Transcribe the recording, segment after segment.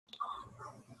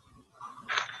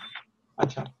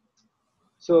আচ্ছা,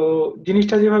 সো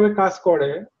জিনিসটা যেভাবে কাজ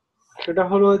করে সেটা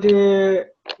হলো যে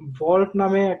ভল্ট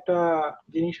নামে একটা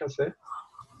জিনিস আছে,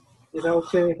 যেটা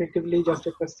হচ্ছে এফেক্টিভলি জাস্ট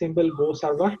একটা সিম্পল গো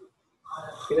সার্ভার।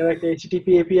 এটার একটা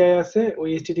এইচটিটিপি এপিআই আছে, ওই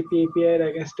এইচটিটিপি এপিআই এর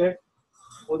এগেইনস্টে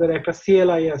ওদের একটা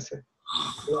সিএলআই আছে,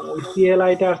 এবং ওই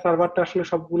সিএলআইটা আর সার্ভারটা আসলে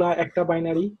সবগুলা একটা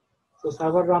বাইনারি। তো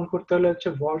সার্ভার রান করতে হলে হচ্ছে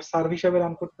ভল্ট সার্ভ হিসাবে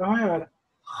রান করতে হয়, আর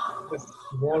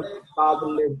ভল্ট বা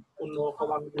বললে অন্য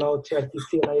কমান্ড গুলা হচ্ছে আর কি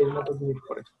সিএলআই এর মতো বিহেভ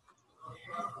করে।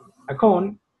 এখন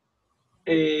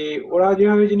এই ওরা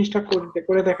যেভাবে জিনিসটা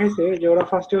করে দেখাইছে যে ওরা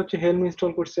ফার্স্টে হচ্ছে হেলম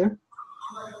ইনস্টল করছে,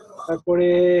 তারপরে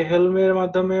হেলমের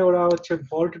মাধ্যমে ওরা হচ্ছে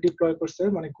ভল্ট ডিপ্লয় করছে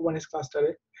মানে কুবানিস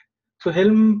ক্লাস্টারে। তো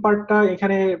হেলম পার্টটা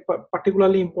এখানে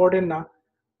পার্টিকুলারলি ইম্পর্টেন্ট না।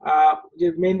 যে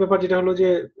মেইন ব্যাপার যেটা হলো যে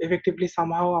এফেক্টিভলি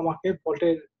সামহাও আমাকে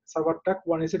ভল্টের সার্ভারটা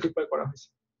কুবানিসে ডিপ্লয় করা হয়েছে।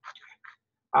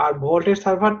 আর ভল্টের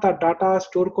সার্ভার তার ডাটা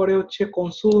স্টোর করে হচ্ছে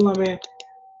কনসোল নামে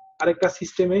আরেকটা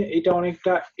সিস্টেমে। এটা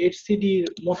অনেকটা এইচসিডির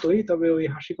মতোই, তবে ওই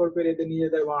হাসি কর্পের এদের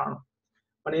নিজেদের বানানো।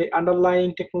 মানে আন্ডারলাইং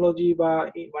টেকনোলজি বা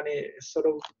মানে সর্ট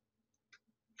অফ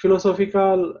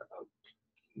ফিলোসফিক্যাল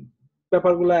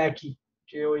ব্যাপারগুলো একই,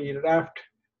 যে ওই রাফট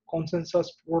কনসেনসাস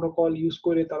প্রোটোকল ইউজ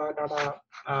করে তারা ডাটা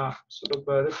সর্ট অফ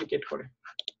রেপ্লিকেট করে।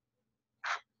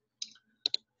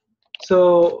 সো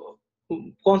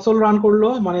কনসোল রান করলো,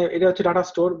 মানে এটা হচ্ছে ডাটা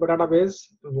স্টোর বা ডাটাবেস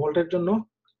ভল্টের জন্য।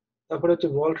 তারপরে হচ্ছে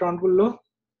ভল্ট রান করলো,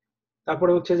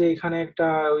 তারপরে হচ্ছে যে এখানে একটা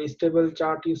ওই স্টেবল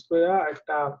চার্ট ইউজ করে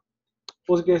একটা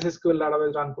PostgreSQL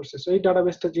ডাটাবেস রান করছে। সো এই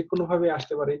ডাটাবেসটা যে কোনো ভাবে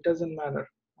আসতে পারে, ইট ডাজন্ট ম্যাটার।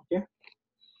 ওকে,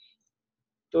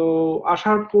 তো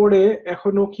আসার পরে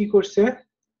এখনো কি করছে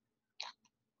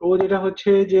ও, যেটা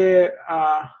হচ্ছে যে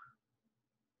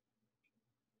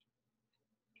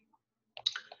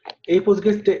এই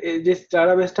পোস্টগ্রেস যে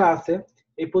ডাটাবেসটা আছে,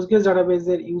 এই পোস্টগ্রেস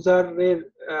ডাটাবেসের ইউজারের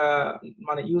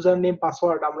মানে ইউজার নেম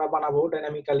পাসওয়ার্ড আমরা বানাবো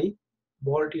ডাইনামিক্যালি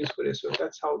ভল্ট ইউজ করে। সো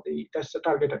দ্যাটস দ্য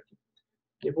টার্গেট আর কি।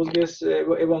 যে পোস্টগ্রেস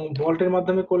এবং ভল্টের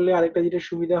মাধ্যমে করলে আরেকটা যেটা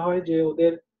সুবিধা হয় যে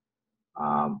ওদের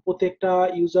প্রত্যেকটা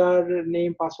ইউজার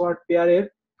নেম পাসওয়ার্ড পেয়ারের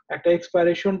একটা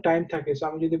এক্সপাইরেশন টাইম থাকে। সো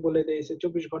আমি যদি বলে দিই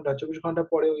 24 ঘন্টা, 24 ঘন্টা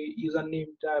পরে ওই ইউজার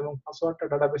নেমটা এবং পাসওয়ার্ডটা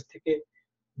ডাটাবেস থেকে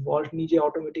ভল্ট নিজে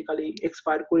অটোমেটিক্যালি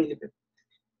এক্সপায়ার করে দেবে।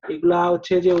 এগুলা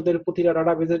হচ্ছে যে ওদের প্রতিটা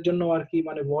ডাটাবেসের জন্য আর কি,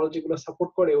 মানে ভল্ট যেগুলো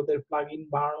সাপোর্ট করে ওদের প্লাগইন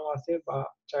বানানো আছে, বা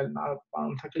চাইলে না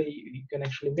বানানো থাকলে you can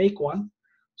actually make one.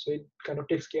 So it kind of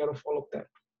tax care of all of that.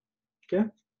 Okay,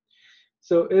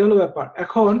 so এই হলো ব্যাপার।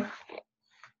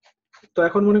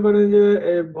 এখন মনে করেন যে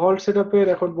ভল্ট সেটআপের,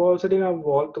 এখন ভল্ট সেটিং আপ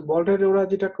ভল্ট, তো ভল্টের ওরা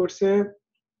যেটা করছে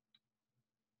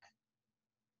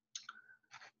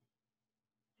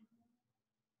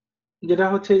যেটা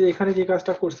হচ্ছে যে এখানে যে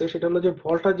কাজটা করছে সেটা হলো যে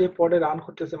ভল্টটা যে পডে রান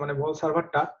করতেছে মানে ভল্ট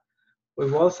সার্ভারটা, ওই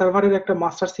ভল্ট সার্ভারের একটা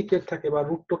মাস্টার সিক্রেট থাকে বা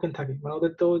রুট টোকেন থাকে। মানে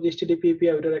ওদের তো যে এইচটিটিপি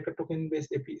এপিআই ওটার একটা টোকেন বেস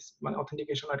এপি মানে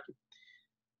অথেন্টিকেশন আর কি।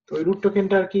 তো ওই রুট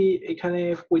টোকেনটা আর কি এখানে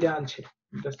পড়ে আনছে,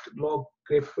 জাস্ট লগ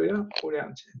গ্রেপ করে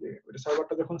আনছে, যে ওটা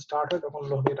সার্ভারটা যখন স্টার্ট হয় তখন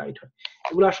লগে রাইট হয়।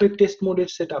 এগুলো আসলে টেস্ট মোডের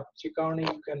সেটআপ, যে কারণে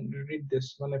ইউ ক্যান রিড দিস,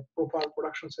 মানে proper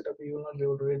production setup you will not be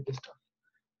able to read this staff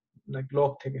like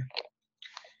log থেকে।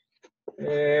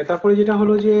 তারপরে যেটা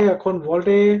হলো যে এখন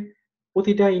ভল্টে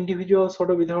প্রতিটা ইন্ডিভিজুয়াল সর্ট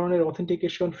অফ এই ধরনের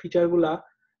অথেন্টিকেশন ফিচার গুলা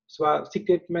বা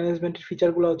সিক্রেট ম্যানেজমেন্টের ফিচার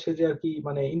গুলা হচ্ছে যে আর কি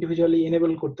মানে ইন্ডিভিজুয়ালি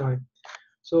এনেবল করতে হয়।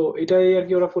 সো এটাই আর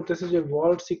কি ওরা করতেছে যে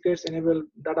ভল্ট সিক্রেটস এনেবল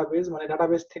ডাটাবেস, মানে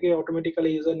ডাটাবেস থেকে অটোমেটিক্যালি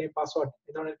ইউজার নেম পাসওয়ার্ড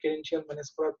এই ধরনের ক্রেডেনশিয়াল ম্যানেজ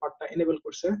করার পার্টটা এনেবল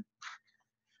করছে।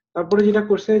 তারপরে যেটা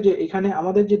করছে যে এখানে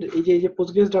আমাদের যে এই যে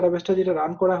পোস্টগ্রেস ডাটাবেসটা যেটা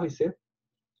রান করা হয়েছে,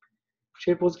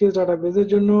 সেই পোস্টগ্রেস ডাটাবেসের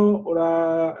জন্য ওরা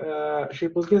সেই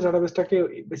পোস্টগ্রেস ডাটাবেসটাকে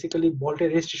বেসিক্যালি ভল্টে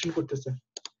রেজিস্ট্রেশন করতেছে।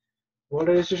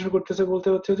 ভল্টে রেজিস্ট্রেশন করতেছে বলতে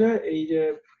হচ্ছে যে এই যে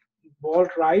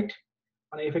ভল্ট রাইট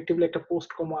মানে এফেক্টিভলি একটা পোস্ট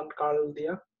কমান্ড কার্ল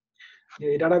দিয়া, যে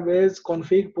ডাটাবেস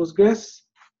কনফিগ পোস্টগ্রেস,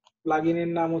 প্লাগইনের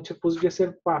নাম হচ্ছে পোস্টগ্রেসের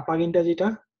প্লাগইনটা যেটা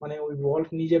মানে ওই ভল্ট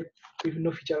নিজের বিভিন্ন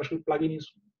ফিচার আসলে প্লাগইন ইউজ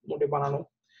মোডে বানানো।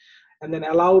 And then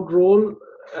allowed role,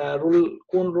 role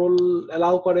কোন রোল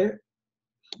অ্যালাউ করে,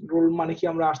 রোল মানে কি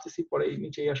আমরা আসতেছি পরে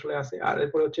নিচেই আসলে আছে। আর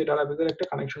এরপরে হচ্ছে ডাটাবেসের একটা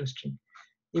কানেকশন স্ট্রিং।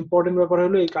 ইম্পর্টেন্ট ব্যাপার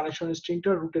হলো এই কানেকশন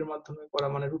স্ট্রিংটা রুটের মাধ্যমে করা,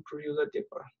 মানে রুট ইউজার দিয়ে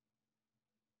করা।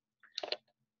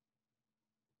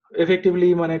 এফেক্টিভলি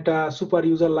মানে একটা সুপার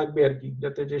ইউজার লাগবে আর কি,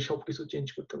 যাতে যে সবকিছু চেঞ্জ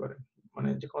করতে পারে, মানে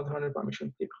যে কোনো ধরনের পারমিশন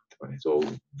ক্রিয়েট করতে পারে। So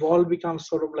vault become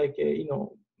sort of like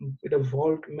এটা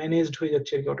ভল্ট ম্যানেজড হয়ে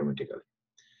যাচ্ছে আর কি অটোমেটিক্যালি।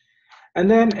 এন্ড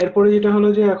দেন এরপরে যেটা হলো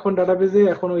যে এখন ডাটাবেসে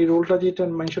এখন ওই রোলটা যেটা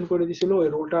মেনশন করে দিছিল ওই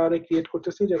রোলটা আরে ক্রিয়েট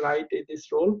করতেছে যে রাইট দিস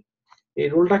রোল। এই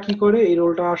রোলটা কি করে, এই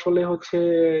রোলটা আসলে হচ্ছে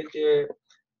যে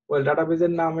ওই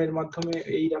ডাটাবেসের নামের মাধ্যমে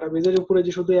এই ডাটাবেসের উপরে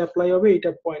যে শুধু অ্যাপ্লাই হবে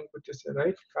এটা পয়েন্ট করতেছে,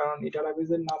 রাইট? কারণ এই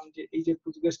ডাটাবেসের নাম যে এই যে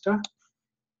পোস্টগ্রেসটা,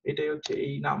 এটাই হচ্ছে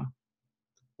এই নাম,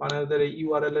 মানে ওদের এই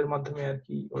ইউআরএল এর মাধ্যমে আর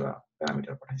কি ওরা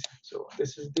প্যারামিটার পাঠাইছে। So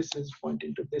this is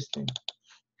pointing to this thing.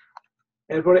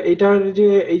 এরপরে এটার যে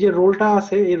এই যে রোলটা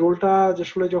আছে, এই রোলটা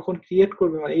আসলে যখন ক্রিয়েট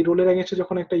করবে, মানে এই রোলের এগেইনস্টে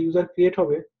যখন একটা ইউজার ক্রিয়েট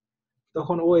হবে,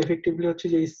 তখন ও এফেক্টিভলি হচ্ছে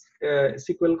যে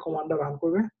সিকিউএল কমান্ডটা রান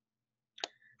করবে।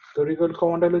 তো রিকোয়েল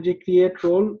কমান্ড হলো যে ক্রিয়েট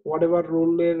রোল, হোয়াটএভার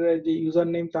রোলের যে ইউজার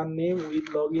নেম, তার নেম উইথ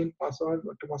লগইন পাসওয়ার্ড,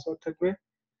 একটা পাসওয়ার্ড থাকবে,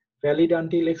 valid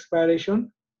until expiration,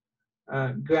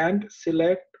 grant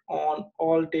select on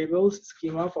all tables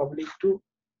schema public two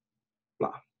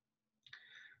blah.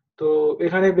 তো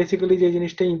এখানে বেসিক্যালি যে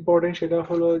জিনিসটা ইম্পর্টেন্ট সেটা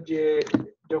হলো যে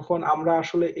যখন আমরা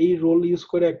আসলে এই রোল ইউজ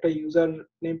করে একটা ইউজার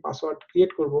নেম পাসওয়ার্ড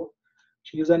ক্রিয়েট করব,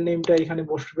 সেই ইউজার নেমটা এখানে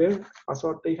বসবে,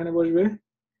 পাসওয়ার্ডটা এখানে বসবে,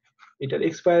 এটার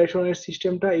এক্সপায়ারেশনের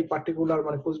সিস্টেমটা এই পার্টিকুলার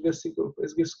মানে পোস্টগ্রেস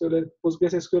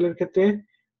এসকিউএল এর ক্ষেত্রে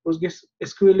পোস্টগ্রেস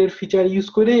এসকিউএল এর ফিচার ইউজ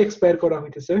করে এক্সপায়ার করা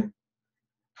হইতেছে।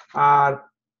 আর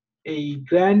এই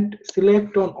grant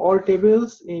select on all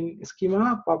tables in schema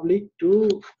public two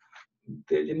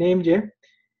name, যে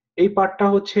এই পার্টটা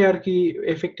হচ্ছে আর কি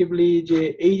এফেক্টিভলি যে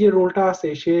এই যে রোলটা আছে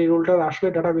সেই রোলটার আসলে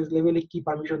ডাটাবেস লেভেলে কি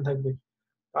পারমিশন থাকবে,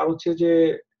 আর হচ্ছে যে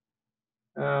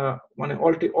মানে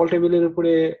অল টেবিলের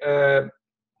উপরে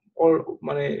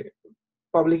মানে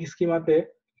পাবলিক স্কিমাতে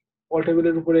অল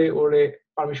টেবিলের উপরে ওরে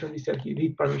পারমিশন দিচ্ছে আর কি,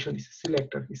 রিড পারমিশন দিচ্ছে,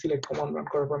 সিলেক্ট আর কি, সিলেক্ট কমান্ড রান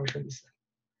করার পারমিশন দিচ্ছে।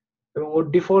 এবং ওর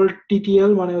ডিফল্ট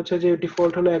টিটিএল মানে হচ্ছে যে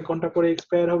ডিফল্ট হলো 1 ঘন্টা পরে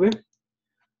এক্সপায়ার হবে।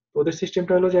 ওদের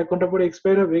সিস্টেমটা হলো যে 1 ঘন্টা পরে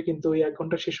এক্সপায়ার হবে, কিন্তু ওই 1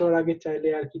 ঘন্টা শেষ হওয়ার আগে চাইলে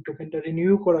আর কি টোকেনটা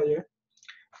রিনিউ করা যায়।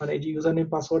 মানে এই যে ইউজার নেম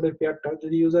পাসওয়ার্ডের পেয়ারটা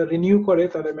যদি ইউজার রিনিউ করে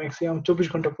তাহলে ম্যাক্সিমাম 24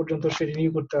 ঘন্টা পর্যন্ত সে রিনিউ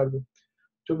করতে পারবে।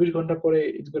 24 ঘন্টা পরে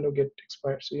it's gonna gate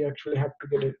expired, so you actually have to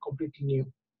get A completely new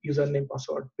user name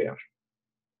password pair.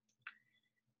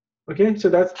 Okay, so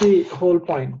that's the whole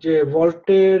point যে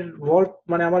ভল্ট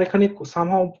মানে আমার এখানে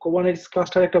সামহাউ কুবারনেটিস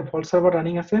ক্লাস্টার একটা ভল্ট সার্ভার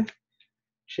রানিং আছে,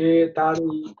 সে তার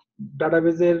ওই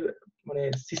ডাটাবেজের মানে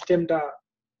সিস্টেমটা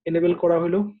এনেবল করা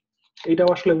হলো। এটাও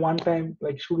আসলে ওয়ান টাইম,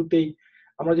 লাইক শুরুতেই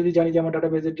আমরা যদি জানি যে আমার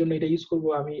ডাটাবেজের জন্য এটা ইউজ করব,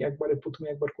 আমি প্রথমে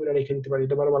একবার করে রেখে দিতে পারি,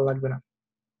 এটা বারবার লাগবে না।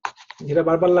 যেটা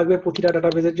বারবার লাগবে প্রতিটা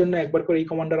ডাটাবেজের জন্য একবার করে এই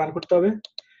কমান্ডটা রান করতে হবে,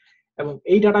 এবং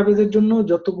এই ডাটাবেজের জন্য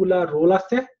যতগুলা রোল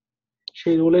আছে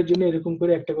সেই রোলের জন্য এরকম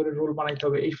করে একটা করে রোল বানাইতে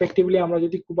হবে। ইফেক্টিভলি আমরা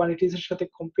যদি কুবারনেটিস এর সাথে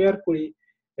কম্পেয়ার করি,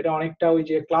 এটা অনেকটা ওই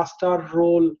যে ক্লাস্টার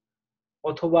রোল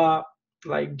অথবা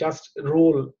লাইক জাস্ট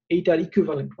রোল, এইটার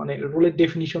ইকুইভ্যালেন্ট, মানে রোলের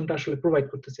ডেফিনিশনটা আসলে প্রোভাইড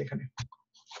করতেছে এখানে।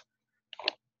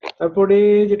 তারপরে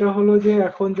যেটা হলো যে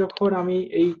এখন যখন আমি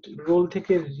এই রোল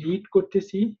থেকে রিড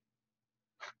করতেছি,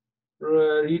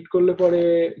 রিড করলে পরে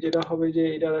যেটা হবে যে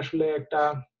এটার আসলে একটা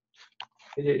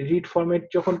এই যে রিড ফরম্যাট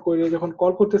যখন করে যখন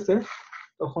কল করতেছে,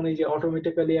 তখন এই যে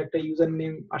অটোমেটিক্যালি একটা ইউজার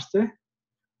নেম আসছে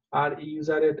আর এই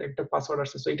ইউজারের একটা পাসওয়ার্ড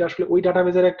আসছে। এটা আসলে ওই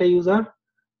ডাটাবেজের একটা ইউজার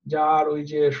যার ওই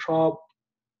যে সব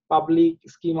পাবলিক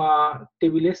স্কিমা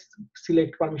টেবিলে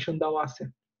সিলেক্ট পারমিশন দেওয়া আছে।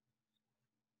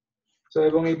 তো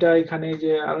এবং এটা এখানে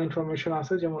যে আরো ইনফরমেশন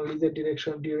আছে, যেমন লিজের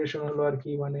ডিউরেশন হলো আর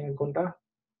কি মানে 1 ঘন্টা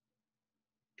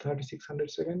 3600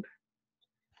 second,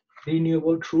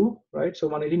 renewable true, right? So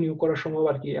মানে রিনিউ করার সময়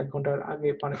আর কি 1 ঘন্টার আগে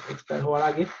মানে এক্সপায়ার হওয়ার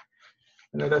আগে,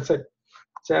 দ্যাটস ইট।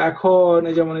 এখন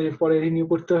এই যেমন পরে রিনিউ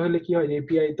করতে হলে কি হয়, যে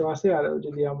এপিআই তো আছে, আর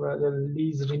যদি আমরা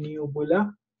লিজ রিনিউ বইলা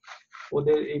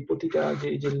ওদের এই প্রতিটা যে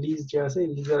এই যে লিজ যে আছে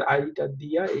লিজের আইডিটা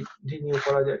দিয়া এই রিনিউ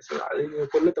করা যায়। রিনিউ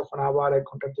করলে তখন আবার 1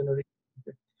 ঘন্টার জন্য,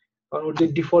 কারণ ওর যে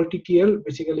ডিফল্ট টিটিএল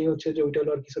বেসিক্যালি হচ্ছে যে ওইটা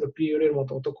হলো আর কিছু পিরিয়ডের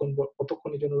মতো,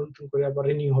 কতক্ষণের জন্য নতুন করে আবার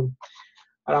রিনিউ হবে।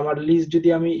 আর আমার লিজ যদি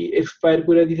আমি এক্সপায়ার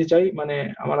করে দিতে চাই, মানে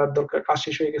আমার আর দরকার, কাজ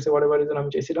শেষ হয়ে গেছে হোয়াটএভার রিজন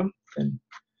আমি চাইছিলাম,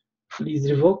 লিজ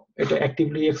রিভোক, এটা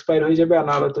অ্যাক্টিভলি এক্সপায়ার হয়ে যাবে, আর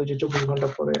না হলে তো যে 24 ঘন্টা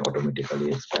পরে অটোমেটিক্যালি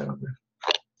এক্সপায়ার হবে।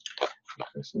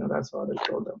 That's what I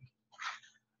told them.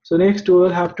 So next we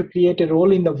will have to create a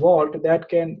role in the vault that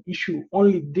can issue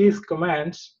only these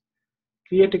commands.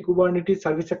 Create a Kubernetes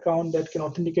service account that can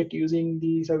authenticate using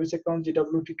the service account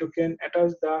JWT token,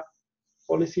 attach the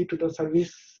policy to the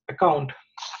service account.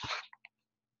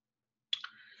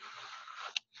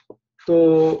 তো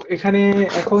এখানে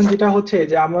এখন যেটা হচ্ছে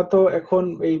যে আমরা তো এখন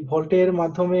এই ভল্টের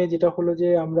মাধ্যমে যেটা হলো যে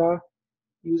আমরা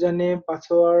ইউজার নেম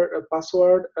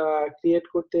পাসওয়ার্ড ক্রিয়েট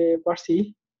করতে পারছি,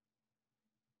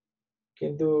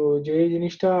 কিন্তু যে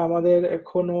জিনিসটা আমাদের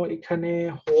এখনো এখানে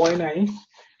হয় নাই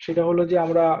সেটা হলো যে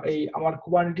আমরা এই আমার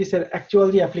কুবারনেটিস এর অ্যাকচুয়াল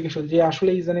যে অ্যাপ্লিকেশন, যে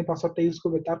আসলে ইউজার নেম পাসওয়ার্ডটা ইউজ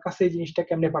করবে তার কাছে এই জিনিসটা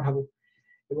কেমনে পাঠাবো,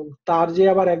 এবং তার যে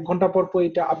আবার 1 ঘন্টা পর পর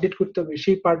এটা আপডেট করতে হবে,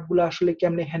 সেই পার্টগুলো আসলে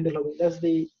কেমনে হ্যান্ডেল হবে, that's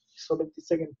the sort of the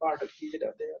second part আর কি, যেটা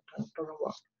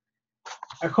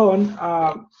এখন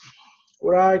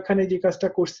ওরা এখানে যে কাজটা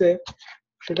করছে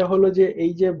সেটা হলো যে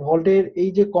এই যে ভল্টের এই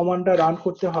যে কমান্ডটা রান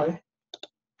করতে হয়,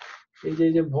 এই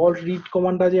যে ভল্ট রিড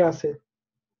কমান্ডটা যে আছে,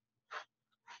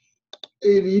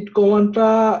 এই রিড কমান্ডটা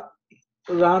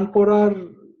রান করার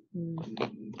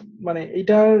মানে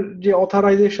এটার যে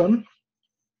অথরাইজেশন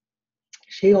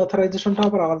সেই অথরাইজেশনটা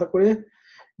আবার আলাদা করে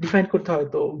ডিফাইন করতে হয়।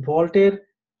 তো ভল্টের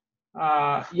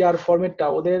ইয়ার ফরম্যাটটা,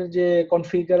 ওদের যে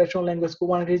কনফিগারেশন ল্যাঙ্গুয়েজ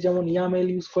কুবারনেটিস যেমন ইয়ামেল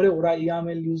ইউজ করে, ওরা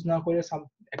ইয়ামেল ইউজ না করে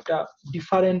একটা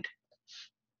ডিফারেন্ট,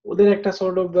 ওদের একটা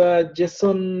সর্ট অফ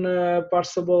জেসন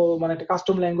পার্সেবল মানে একটা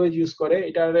কাস্টম ল্যাঙ্গুয়েজ ইউজ করে,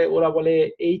 এটারে ওরা বলে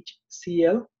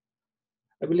HCL।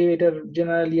 আই বিলিভ এটার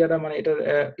জেনারেল ইয়ারা মানে এটার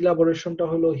ইলাবোরেশনটা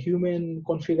হলো হিউম্যান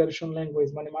কনফিগারেশন ল্যাঙ্গুয়েজ,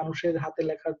 মানে মানুষের হাতে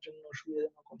লেখার জন্য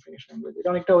সুবিধাজনক কনফিগারেশন ল্যাঙ্গুয়েজ।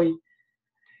 এটা অনেকটা ওই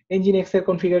Nginx এর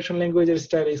configuration ল্যাঙ্গুয়েজের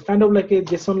style, is kind of like a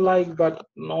Jason like but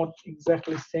not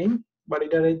exactly same, but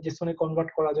এটারে জেসনে কনভার্ট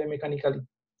করা যায় মেকানিক্যালি।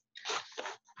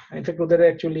 ইনফ্যাক্ট ওদের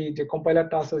অ্যাকচুয়ালি যে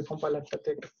কম্পাইলারটা আছে ওই কম্পাইলারটাতে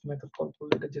একটা মেথড কল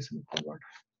করলে এটা জেসনে কনভার্ট।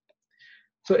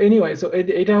 সো এনিওয়ে, সো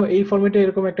এটা এই ফরম্যাটে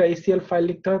এরকম একটা ACL ফাইল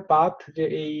লিখতে হয়, পাথ যে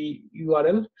এই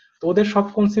ইউআরএল। তো ওদের সব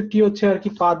কনসেপ্টই হচ্ছে আর কি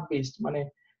পাথ বেসড, মানে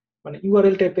মানে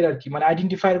ইউআরএল টাইপের আর কি, মানে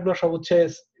আইডেন্টিফায়ার গুলো সব হচ্ছে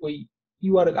ওই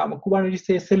ইউআরএল, কুবারনেটিস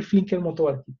এ সেলফ লিংকের মতো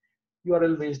আর কি,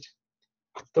 ইউআরএল বেসড।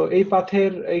 তো এই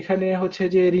পাথের এখানে হচ্ছে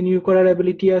যে রিনিউ করার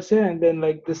এবিলিটি আছে, and then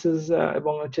like this is,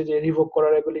 এবং হচ্ছে যে রিভোক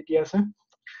করার এবিলিটি আছে।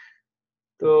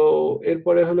 তো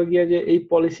এরপরে হলো গিয়ে যে এই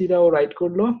পলিসিটাও রাইট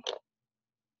করলো।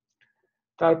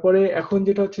 তারপরে এখন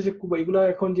যেটা হচ্ছে যে এগুলো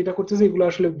এখন যেটা করতেছে এগুলো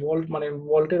আসলে ভল্ট মানে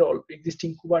ভল্টের এক্সিস্টিং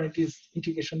কুবারনেটিস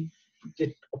ইন্টিগ্রেশন যে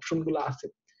অপশনগুলো আছে,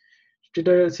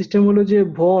 যেটা সিস্টেম হলো যে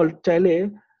ভল্ট চাইলে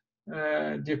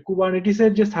যে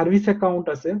কুবারনেটিসের যে সার্ভিস অ্যাকাউন্ট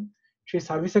আছে সেই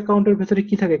সার্ভিস অ্যাকাউন্টের ভেতরে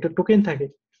কি থাকে, একটা টোকেন থাকে,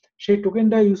 সেই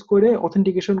টোকেনটা ইউজ করে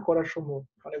অথেন্টিকেশন করার সময়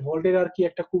মানে ভল্টের আর কি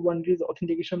একটা কুবারনেটিস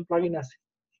অথেন্টিকেশন প্লাগইন আছে।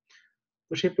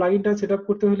 তো সেই প্লাগইনটা সেটআপ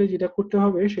করতে হলে যেটা করতে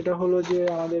হবে সেটা হলো যে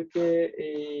আমাদেরকে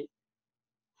এই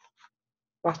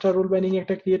 5টা রোল বাইন্ডিং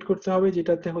একটা ক্রিয়েট করতে হবে,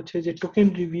 যেটাতে হচ্ছে যে টোকেন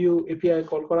রিভিউ এপিআই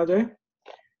কল করা যায়।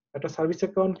 একটা সার্ভিস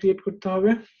অ্যাকাউন্ট ক্রিয়েট করতে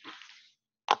হবে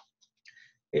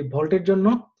এই ভল্টের জন্য।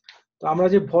 তো আমরা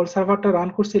যে ভল্ট সার্ভারটা রান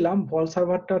করছিলাম, ভল্ট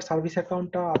সার্ভারটার সার্ভিস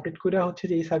অ্যাকাউন্টটা আপডেট করে হচ্ছে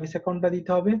যে এই সার্ভিস অ্যাকাউন্টটা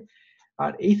দিতে হবে।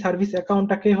 আর এই সার্ভিস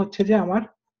অ্যাকাউন্টটাকে হচ্ছে যে আমার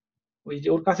ওই যে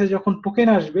ওর কাছে যখন টোকেন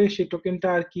আসবে সেই টোকেনটা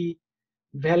আর কি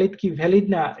ভ্যালিড কি ভ্যালিড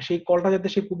না সেই কলটা যাতে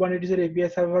সে কুবারনেটিস এর এপিআই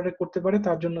সার্ভারে করতে পারে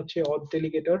তার জন্য হচ্ছে অথ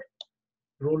ডেলিগেটর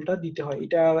রোলটা দিতে হয়।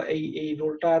 এটা এই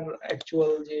রোলটার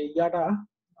অ্যাকচুয়াল যে ইয়াটা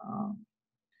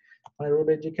মানে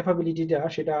রোলের যে ক্যাপাবিলিটিটা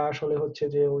সেটা আসলে হচ্ছে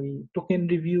যে ওই টোকেন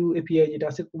রিভিউ এপিআই যেটা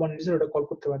আছে কুবারনেটিস ওটা কল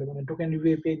করতে পারে, মানে টোকেন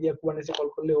রিভিউ এপিআই দিয়ে কুবারনেটিস কল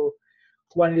করলে ও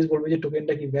কুবারনেটিস বলবে যে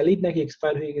টোকেনটা কি ভ্যালিড নাকি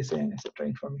এক্সপায়ার হয়ে গেছে এটসেট্রা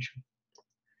ইনফরমেশন,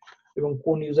 এবং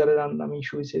কোন ইউজারের নাম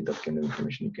ইস্যু হয়েছে that kind of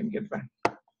information you can get back.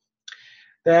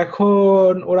 তো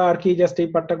এখন ওরা আর কি জাস্ট এই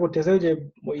পার্টটা করতেছে যে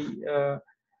ওই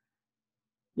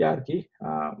ইয়া আর কি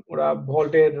ওরা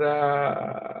ভল্টের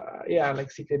ইয়া লাইক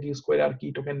সিক্রেট ইউজ করে আর কি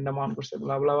টোকেন নাম করছে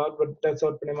ব্লা ব্লা, but that's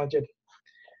all pretty much it.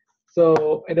 So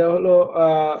এটা হলো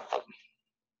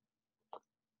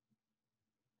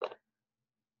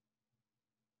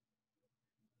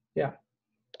ইয়া,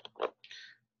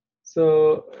 সো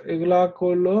এগুলা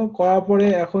করলো, করার পরে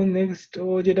এখন নেক্সট ও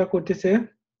যেটা করতেছে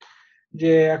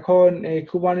যে এখন এই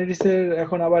কুবারনেটিস এর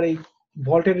এখন আবার এই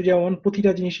ভল্টের যেমন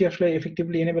প্রতিটা জিনিসই আসলে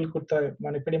এফেক্টিভলি এনেবল করতে হয়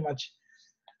মানে প্রিটি মাচ।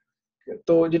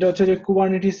 তো যেটা হচ্ছে যে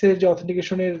কুবারনেটিস এর যে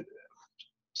অথেন্টিকেশনের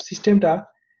সিস্টেমটা,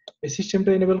 এই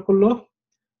সিস্টেমটা এনেবল করলো,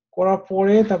 করার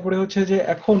পরে তারপরে হচ্ছে যে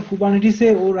এখন কুবারনেটিসে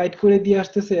ও রাইট করে দিয়ে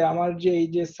আসতেছে আমার যে এই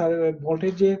যে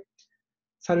ভল্টের যে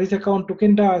সার্ভিস অ্যাকাউন্ট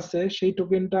টোকেনটা আছে সেই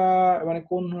টোকেনটা মানে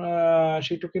কোন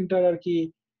সেই টোকেনটার আর কি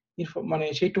মানে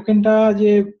সেই টোকেনটা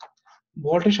যে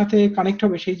ভল্টের সাথে কানেক্ট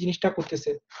হবে সেই জিনিসটা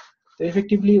করতেছে। তো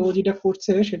এফেক্টিভলি ও যেটা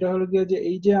করছে সেটা হলো গিয়ে যে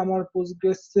এই যে আমার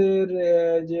পোস্টগ্রেসের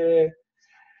যে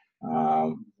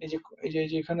এই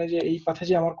যে এখানে যে এই পাথে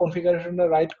যে আমার কনফিগারেশনটা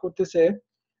রাইট করতেছে,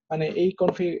 মানে এই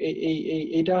কনফিগ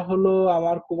এইটা হলো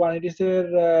আমার কুবারনেটিসের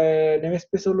নেম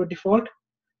স্পেস হলো ডিফল্ট,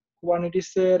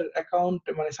 কুবারনেটিসের অ্যাকাউন্ট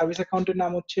মানে সার্ভিস অ্যাকাউন্টের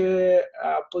নাম হচ্ছে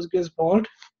পোস্টগ্রেস ভল্ট,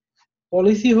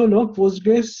 পলিসি হলো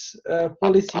পোস্টগ্রেস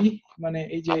পলিসি, মানে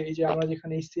এই যে আমরা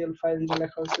যেখানে HCL ফাইল যেটা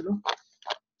লেখা হয়েছিল,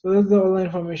 so that's the all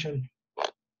information.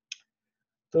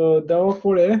 তো দেওয়ার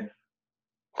পরে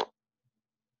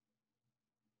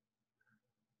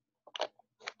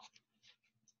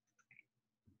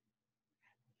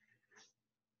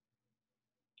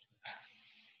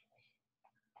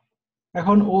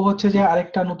এখন ও হচ্ছে যে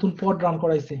আরেকটা নতুন পড রান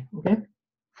করাইছে, ওকে,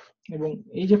 এবং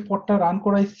এই যে পডটা রান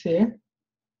করাইছে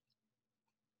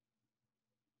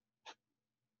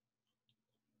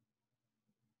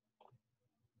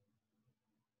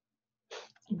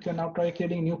you can now try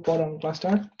creating new pod on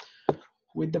cluster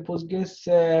with the Postgres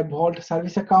vault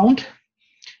service account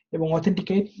এবং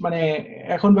অথেন্টিকেট। মানে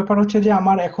এখন ব্যাপার হচ্ছে যে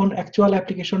আমার এখন অ্যাকচুয়াল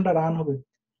অ্যাপ্লিকেশনটা রান হবে,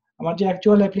 আমার যে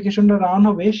অ্যাকচুয়াল অ্যাপ্লিকেশনটা রান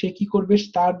হবে সে কি করবে,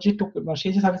 তার যে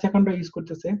সেই যে সার্ভিস অ্যাকাউন্টটা ইউজ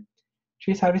করতেছে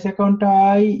সেই সার্ভিস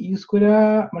অ্যাকাউন্টটাই ইউজ করে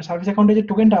মানে সার্ভিস অ্যাকাউন্টে যে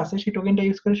টোকেনটা আছে সেই টোকেনটা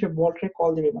ইউজ করে সে ভল্টে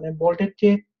কল দেবে, মানে ভল্টের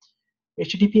যে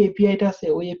এইচটিটিপি এপিআইটা আছে,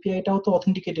 ওই এপিআইটাও তো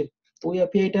অথেন্টিকেটেড। তো ওই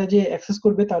এপিআইটা যে অ্যাক্সেস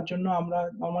করবে তার জন্য আমরা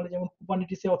নরমালি যেমন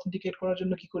কুবারনেটিসে অথেন্টিকেট করার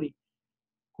জন্য কি করি,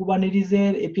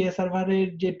 কুবারনেটিসের এপিআই সার্ভারের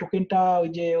যে টোকেনটা ওই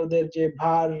যে ওদের যে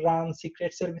var রান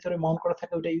সিক্রেটস এর ভিতরে মাউন্ট করা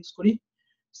থাকে ওটা ইউজ করি।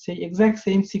 সেই এক্সাক্ট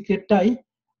সেম সিক্রেটটাই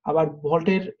আবার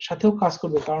ভল্টের সাথেও কাজ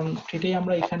করবে, কারণ সেটাই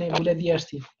আমরা এখানে বলে দিয়ে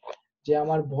আসছি যে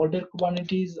আমার ভল্টের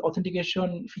কুবারনেটিস অথেন্টিকেশন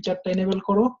ফিচারটা এনেবল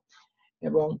করো,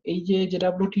 এবং এই যে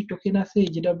জেডব্লিউটি টোকেন আছে এই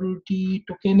জেডব্লিউটি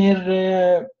টোকেনের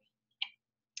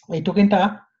এই টোকেনটা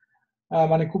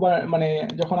মানে মানে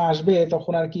যখন আসবে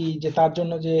তখন আর কি যে তার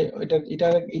জন্য যে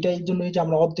এটার জন্যই যে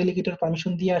আমরা অথ ডেলিগেটর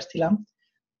পারমিশন দিয়ে আসছিলাম,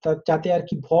 যাতে আর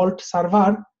কি ভল্ট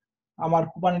সার্ভার আমার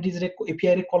কুবারনেটিস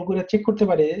এপিআই রে কল করে চেক করতে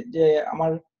পারে যে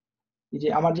আমার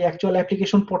যে অ্যাকচুয়াল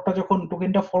অ্যাপ্লিকেশন পোর্টটা যখন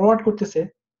টোকেনটা ফরওয়ার্ড করতেছে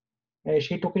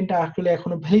সেই টোকেনটা আসলে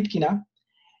এখনো ভ্যালিড কিনা।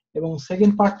 এবং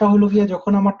সেকেন্ড পার্টটা হলো গিয়ে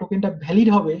যখন আমার টোকেনটা ভ্যালিড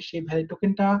হবে সেই ভ্যালিড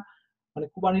টোকেনটা মানে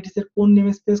কুবারনেটিস এর কোন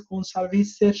নেমস্পেস কোন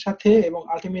সার্ভিসের সাথে, এবং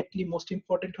আলটিমেটলি মোস্ট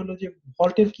ইম্পর্টেন্ট হলো যে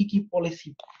ভল্টের কি কি পলিসি,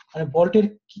 মানে ভল্টের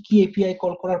কি কি এপিআই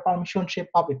কল করার পারমিশন সে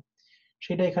পাবে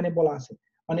সেটা এখানে বলা আছে।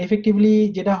 মানে এফেক্টিভলি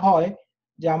যেটা হয়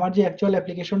যে আমার যে অ্যাকচুয়াল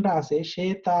অ্যাপ্লিকেশনটা আছে সে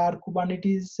তার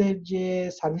কুবারনেটিস এর যে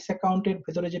সার্ভিস অ্যাকাউন্টের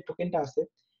ভেতরে যে টোকেনটা আছে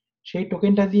সেই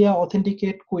টোকেনটা দিয়ে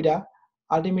অথেন্টিকেট কইরা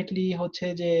আলটিমেটলি হচ্ছে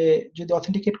যে যদি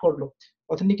অথেন্টিকেট করলো,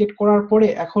 অথেন্টিকেট করার পরে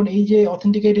এখন এই যে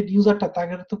অথেন্টিকেটেড ইউজারটা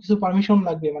তাকে তো কিছু পারমিশন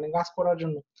লাগবে মানে কাজ করার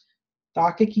জন্য,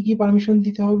 তাকে কি কি পারমিশন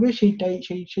দিতে হবে সেইটাই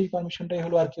সেই পারমিশনটাই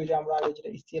হলো আর কি ওই যে আমরা আগে যেটা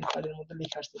এসটিএল ফাইলের মধ্যে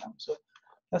লিখে আসছিলাম। So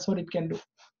that's what it can do.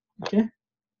 ওকে,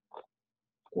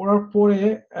 করার পরে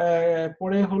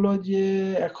পরে হলো যে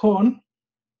এখন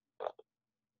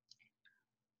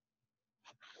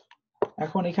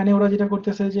এখানে ওরা যেটা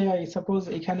করতেছে যে সাপোজ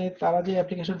এখানে তারা যে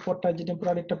অ্যাপ্লিকেশন পডটা যে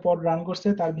টেম্পোরারি একটা পড রান করছে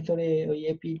তার ভিতরে ওই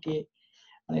এপিকে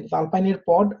মানে আলপাইনের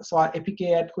পড, সো এপিকে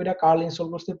অ্যাড কইরা কার্ল ইনস্টল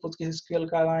করছে, পোস্টগ্রেসকিউএল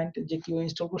ক্লায়েন্ট যে কিউ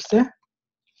ইনস্টল করছে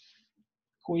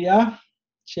কইয়া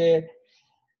সে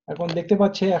এখন দেখতে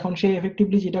পাচ্ছে এখন সে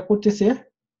এফেক্টিভলি যেটা করতেছে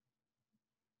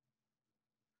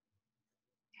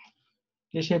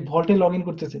যে সে ভল্টে লগ ইন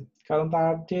করতেছে, কারণ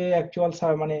তার যে অ্যাকচুয়াল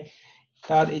মানে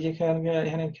তার এই যে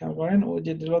এখানে খেয়াল করেন ও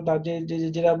যে তার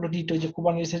যে ডাব্লিউটি যে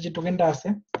কুবারনেটিসের যে টোকেনটা আছে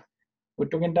ওই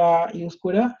টোকেনটা ইউজ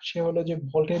করে সে হলো যে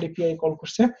ভল্টের এপিআই কল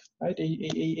করছে, রাইট?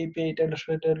 এই এপিআই এটা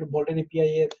হলো ভল্টের এপিআই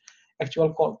এর অ্যাকচুয়াল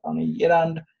কল, কারণ এই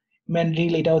এরান্ড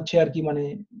ম্যান্ড্রিল এটা হচ্ছে আর কি মানে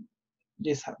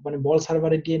যে মানে বল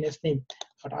সার্ভারের DNS name,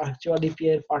 but actual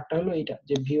API এর পার্টটা হলো এটা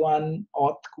যে ভি1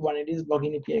 অথ কুবারনেটিস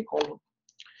লগইন এপিআই কল।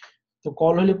 তো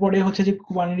কল হলে পরে হচ্ছে যে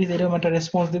কুবারনেটিস এরকম একটা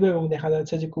রেসপন্স দিবে এবং দেখা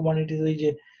যাচ্ছে যে কুবারনেটিস ওই যে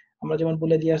আমরা যেমন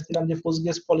বলে দিয়ে আসছিলাম যে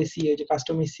পোস্টগ্রেস পলিসি এই যে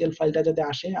কাস্টম এসিএল ফাইলটা যাতে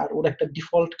আসে আর ওর একটা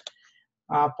ডিফল্ট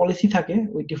পলিসি থাকে,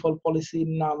 ওই ডিফল্ট পলিসির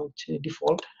নাম হচ্ছে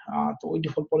ডিফল্ট, তো ওই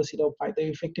ডিফল্ট পলিসিটাও পাই। তো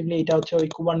ইফেক্টিভলি এটা হচ্ছে ওই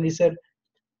কুবারনেটিসের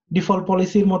ডিফল্ট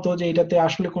পলিসির মতো যে এটাতে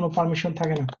আসলে কোনো পারমিশন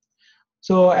থাকে না।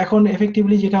 সো এখন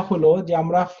এফেক্টিভলি যেটা হলো যে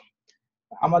আমরা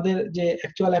আমাদের যে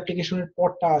অ্যাকচুয়াল অ্যাপ্লিকেশনের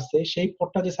পডটা আছে সেই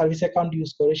পডটা যে সার্ভিস অ্যাকাউন্ট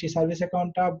ইউজ করে সেই সার্ভিস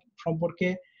অ্যাকাউন্টটা সম্পর্কে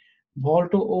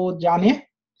ভল্ট ও জানে,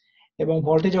 এবং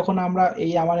ভল্টে যখন আমরা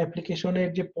এই আমার অ্যাপ্লিকেশনের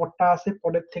যে পডটা আছে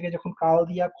পডের থেকে যখন কাল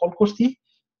দিয়া কল করছি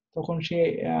তখন সে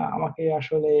আমাকে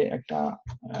আসলে একটা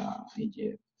এই যে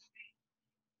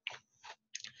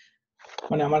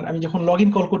মানে আমি যখন লগ ইন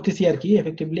কল করতেছি আর কি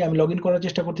এফেক্টিভলি আমি লগ ইন করার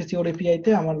চেষ্টা করতেছি ওর এপিআই তে,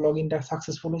 আমার লগ ইনটা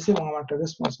সাকসেসফুল হয়েছে এবং আমার একটা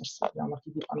রেসপন্স আসছে যে আমার কি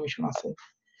কি পারমিশন আছে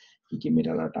কি কি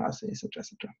মেটাডাটা আছে এটসেট্রা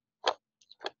এটসেট্রা।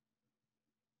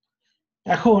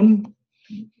 এখন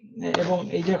এবং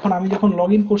এই যে এখন আমি যখন লগ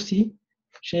ইন করছি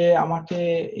সে আমাকে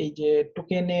এই যে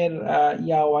টোকেনের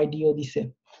ওয়াইডিও দিছে,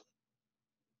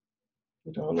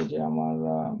 এটা হলো যে আমার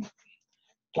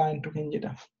ক্লায়েন্ট টোকেন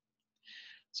যেটা।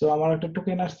 সো আমার একটা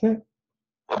টোকেন আসছে,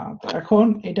 তো এখন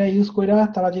এটা ইউজ কইরা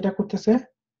তারা যেটা করতেছে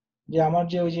যে আমার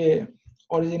যে ওই যে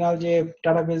অরিজিনাল যে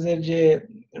ডাটাবেজের যে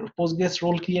পোস্টগ্রেস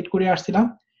রোল ক্রিয়েট করে আসছিলাম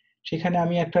সেখানে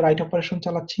আমি একটা রাইট অপারেশন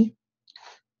চালাচ্ছি।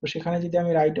 তো সেখানে যদি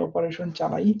আমি রাইট অপারেশন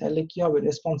চালাই তাহলে কি হবে,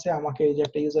 রেসপন্সে আমাকে এই যে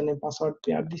একটা ইউজার নেম পাসওয়ার্ড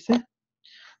পেয়ার দিছে।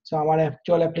 সো আমার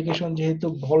অ্যাকচুয়াল অ্যাপ্লিকেশন যেহেতু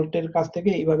ভল্টের কাছ থেকে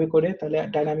এইভাবে করে তাহলে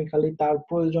ডাইনামিক্যালি তার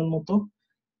প্রয়োজন মতো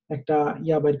একটা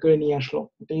বের করে নিয়ে আসলো,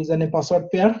 এটা ইউজার নেম পাসওয়ার্ড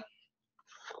পেয়ার।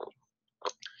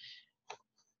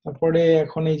 তারপরে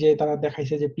এখন এই যে তারা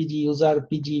দেখাইছে যে পিজি ইউজার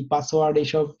পিজি পাসওয়ার্ড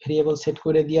এইসব ভেরিয়েবল সেট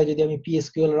করে দিয়া যদি আমি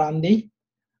পিএসকিউএল রান দেই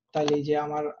তাহলে এই যে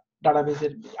আমার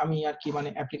ডাটাবেসের আমি আর কি মানে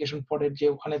অ্যাপ্লিকেশন পডের যে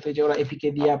ওখানে তো যে ওরা এপিকে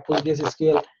দিয়া পোস্টগ্রেস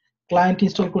এসকিউএল ক্লায়েন্ট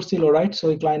ইনস্টল করছিল, রাইট? সো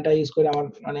ওই ক্লায়েন্টটা ইউজ করে আমার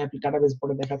মানে ডাটাবেস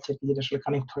পডে দেখাচ্ছে কি যেটা আসলে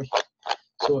কানেক্ট হয়।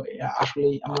 সো আসলে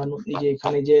আমরা এই যে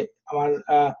এখানে যে আমার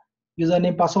ইউজার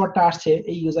নেম পাসওয়ার্ডটা আসছে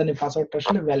এই ইউজার নেম পাসওয়ার্ডটা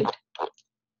আসলে ভ্যালিড।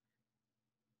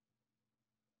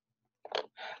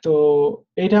 তো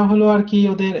এটা হলো আর কি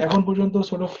ওদের এখন পর্যন্ত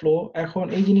ছোট ফ্লো। এখন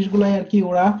এই জিনিসগুলাই আর কি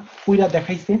ওরা কইরা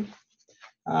দেখাইছে,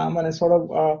 মানে সরব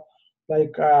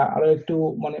লাইক আরো একটু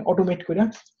মানে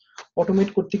অটোমেট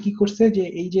করতে কি করছে যে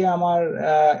এই যে আমার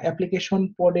অ্যাপ্লিকেশন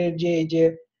পডের যে এই যে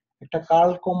একটা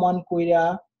কার্ল কমান্ড কইরা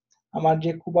আমার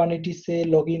যে কুবারনেটিসে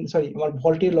লগইন সরি আমার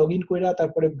ভল্টে লগইন কইরা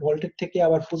তারপরে ভল্টের থেকে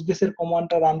আবার পোস্টগ্রেসের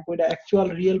কমান্ডটা রান কইরা actual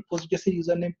real পোস্টগ্রেসের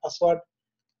user name password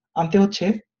আনতে হচ্ছে,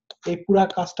 এই পুরা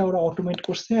কাজটা ওরা অটোমেট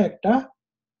করছে একটা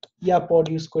ইয়া পড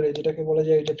ইউজ করে, যেটাকে বলা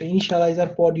যায় যেটা ইনিশিয়ালাইজার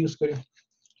পড ইউজ করে।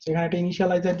 সেখানে একটা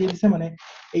ইনিশিয়ালাইজার দিয়ে দিছে, মানে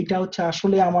এইটা হচ্ছে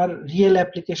আসলে আমার রিয়েল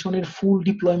অ্যাপ্লিকেশনের ফুল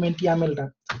ডিপ্লয়মেন্ট ইয়ামেলটা।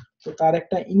 তো তার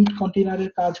একটা ইনিট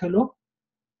কন্টেইনারের কাজ হলো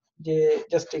যে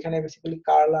জাস্ট এখানে বেসিক্যালি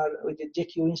কার্ল আর ওই যে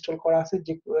কিউ ইনস্টল করা আছে,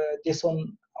 যে জেসন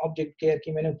অবজেক্টকে আর কি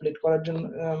ম্যানিপুলেট করার জন্য,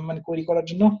 মানে কোয়েরি করার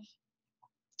জন্য।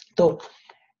 তো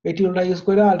এই টুলটা ইউজ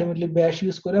করে আলটিমেটলি ব্যাশ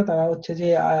ইউজ করে তারা হচ্ছে যে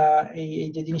এই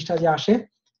যে জিনিসটা যে আসে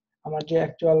আমার যে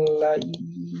অ্যাকচুয়াল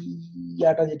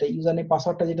ইয়াটা যেটা ইউজার নেম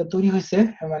পাসওয়ার্ডটা যেটা তৈরি হয়েছে,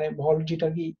 মানে ভল্ট যেটা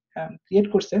কি ক্রিয়েট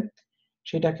করছে,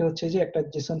 সেটাকে হচ্ছে যে একটা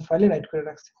জেসন ফাইলে রাইট করে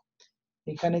রাখছে।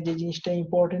 এখানে যে জিনিসটা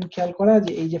ইম্পর্টেন্ট খেয়াল করা,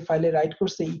 যে এই যে ফাইলে রাইট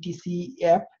করছে ইটিসি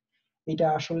অ্যাপ, এটা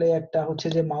আসলে একটা হচ্ছে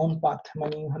যে মাউন্ট পাথ,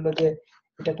 মানে হলো যে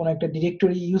এটা কোনো একটা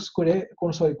ডিরেক্টরি ইউজ করে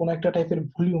কোনো একটা টাইপের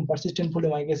volume persistent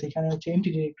volume I guess এখানে হচ্ছে এমটি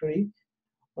ডিরেক্টরি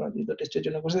ওরা যেহেতু টেস্টের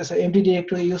জন্য করছে, এমটি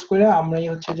ডিরেক্টরি ইউজ করে আমরাই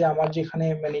হচ্ছে যে আমার যেখানে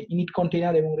মানে ইনিট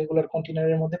কন্টেইনার এবং রেগুলার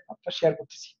কন্টেইনারের মধ্যে পাথটা শেয়ার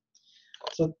করতেছি।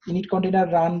 তো ইনিট কন্টেইনার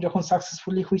রান যখন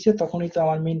সাকসেসফুলি হইছে তখনই তো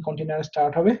আমার মেইন কন্টেইনার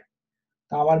স্টার্ট হবে।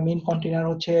 তো আমার মেইন কন্টেইনার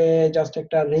হচ্ছে জাস্ট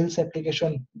একটা রেলস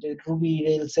অ্যাপ্লিকেশন, যে রুবি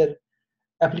রেলস এর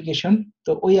অ্যাপ্লিকেশন।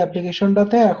 তো ওই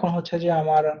অ্যাপ্লিকেশনটাতে এখন হচ্ছে যে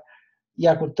আমার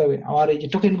ইয়া করতে হবে, আমার এই যে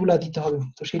টোকেন গুলা দিতে হবে।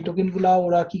 তো সেই টোকেন গুলা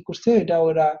ওরা কি করছে, এটা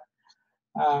ওরা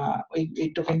ওই এই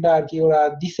টোকেনটা আর কি ওরা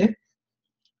দিছে।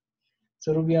 সো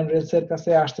রুবি অন রেলস এর কাছে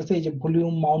আসতেছে, এই যে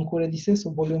ভলিউম মাউন্ট করে দিছে। সো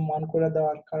ভলিউম মাউন্ট করে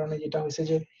দেওয়ার কারণে যেটা হয়েছে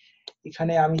যে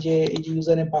এখানে আমি যে এই যে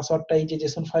ইউজার নেম পাসওয়ার্ডটা এই যে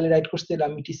জেসন ফাইলে রাইট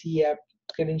করছিলাম etc app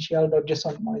credential dot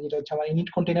Jason, মানে যেটা হচ্ছে আমার ইনিট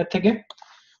কন্টেইনার থেকে,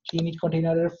 সেই ইনিট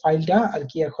কন্টেইনারের ফাইলটা আর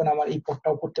কি এখন আমার এই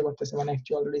পোর্টটাও করতে পারতেছে, মানে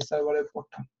অ্যাকচুয়াল সার্ভারের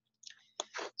পোর্টটা।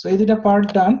 সো এই দুটা পার্ট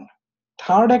ডান।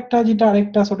 থার্ড একটা যেটা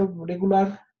আরেকটা সর্ট অফ রেগুলার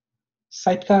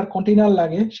সাইডকার কন্টেইনার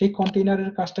লাগে, সেই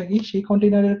কন্টেইনারের কাজটা কি, সেই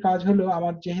কন্টেইনারের কাজ হলো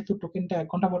আমার যেহেতু টোকেনটা 1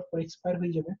 ঘন্টা পর এক্সপায়ার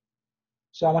হয়ে যাবে,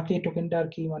 সো আমাকে এই টোকেনটা আর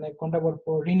কি মানে 1 ঘন্টা পর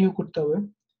রিনিউ করতে হবে।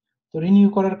 তো রিনিউ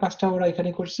করার কাজটা ওরা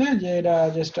এখানে করছে, যে এটা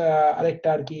জাস্ট আরেকটা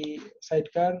আর কি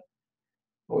সাইডকার।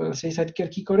 সেই সাইডকার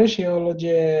কি করে, সে হলো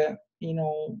যে YONO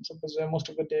suppose most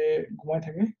of the day ঘুমায়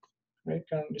থাকে, রাইট,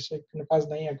 কারণ কোনো কাজ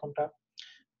নাই 1 ঘন্টা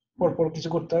পর কিছু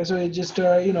করতে হয়। So it just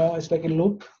it's like a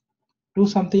loop do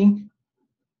something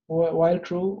while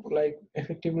true, like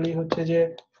effectively হচ্ছে যে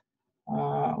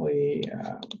ওই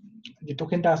যে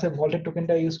টোকেনটা আছে ভল্টের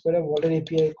টোকেনটা ইউজ করে ভল্টের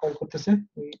এপিআই কল করতেছে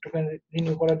ওই টোকেন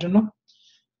রিনিউ করার জন্য,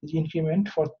 যে ইনক্রিমেন্ট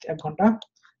ফর 1 ঘন্টা।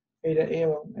 এটা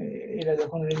এটা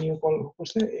যখন রিনিউ কল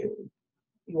করছে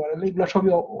ইউআরএল এগুলো সবই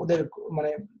ওদের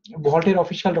মানে ভল্টের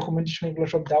অফিসিয়াল ডকুমেন্টেশন এগুলো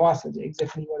সব দেওয়া আছে, যে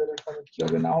এক্স্যাক্টলি ইউআরএল এর ফরম্যাট কি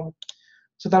হবে না হবে।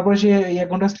 সো তারপরে সে 1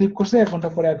 ঘন্টা স্লিপ করছে, 1 ঘন্টা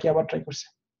পরে আর কি আবার ট্রাই করছে।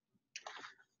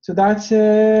 সো দ্যাটস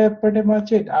প্রিটি মাচ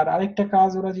ইট। আর আরেকটা কাজ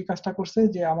ওরা যে কাজটা করছে,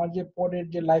 যে আমার যে পডের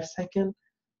যে life cycle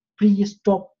pre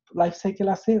stop life cycle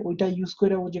আছে, ওইটা ইউজ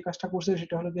করে ও যে কাজটা করছে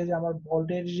সেটা হলো যে আমার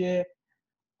ভল্টের যে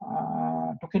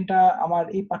টোকেনটা আমার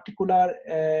এই পার্টিকুলার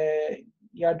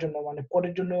ইয়ার জন্য মানে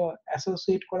পডের জন্য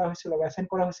অ্যাসোসিয়েট করা হয়েছিল বা অ্যাসাইন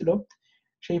করা হয়েছিল,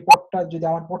 সেই পডটা যদি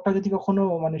আমার পডটা যদি কখনো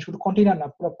মানে শুধু কন্টেইনার না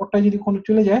পুরো পডটা যদি কখনো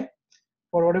চলে যায়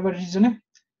ফর হোয়াটএভার রিজনে,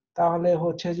 তাহলে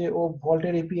হচ্ছে যে ও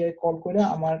ভল্টের এপিআই কল করে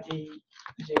আমার এই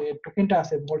যে টোকেনটা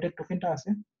আছে ভল্টের টোকেনটা আছে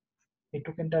এই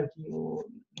টোকেনটা আর কি ও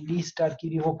লিস্ট আর কি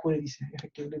রিভোক করে দিছে,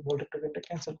 এফেক্টিভলি ভল্টের টোকেনটা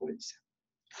ক্যান্সেল করে দিছে,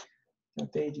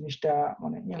 যাতে এই জিনিসটা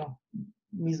মানে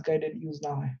মিসগাইডেড ইউজ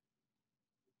না হয়।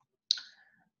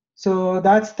 So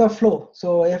that's the flow. So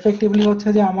effectively হচ্ছে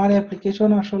যে আমার অ্যাপ্লিকেশন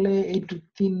আসলে এই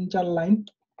 3-4 লাইন,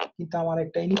 কিন্তু আমার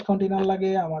একটা ইনিট কন্টেইনার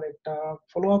লাগে, আমার একটা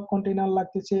ফলো আপ কন্টেইনার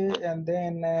লাগতেছে, এন্ড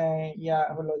দেন ইয়া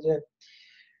হলো যে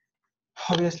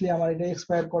অবভিয়াসলি আমার এটা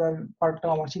এক্সপায়ার করার পার্টটা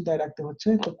আমার চিন্তায় রাখতে হচ্ছে।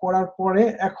 তো করার পরে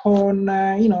এখন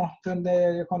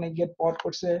যখন গেট পড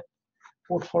করছে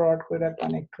পোর্ট ফরওয়ার্ড করে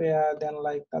কানেক্ট হয়ে দেন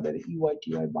লাইক তাদের ইউআই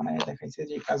টিআই বানায় দেখাইছে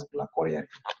যে কাজগুলো করে আর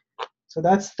কি। So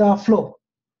that's the flow.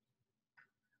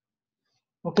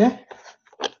 Okay,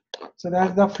 so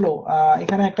that's the flow.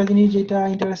 এখানে একটা জিনিস যেটা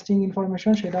ইন্টারেস্টিং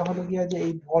ইনফরমেশন সেটা হলো গিয়া যে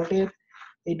এই ভল্টের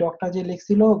এই ডকটা যে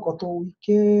লিখছিল গত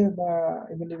উইকে বা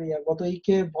গত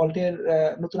উইকে ভল্টের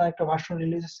নতুন একটা ভার্সন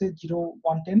রিলিজ হচ্ছে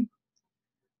 0.1.10।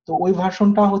 তো ওই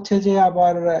ভার্সনটা হচ্ছে যে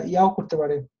আবার ইয়াও করতে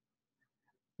পারে,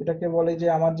 এটাকে বলে যে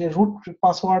আমার যে রুট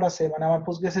পাসওয়ার্ড আছে মানে আমার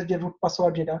পোস্টগ্রেসের যে রুট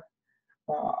পাসওয়ার্ড যেটা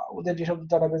ওদের যেসব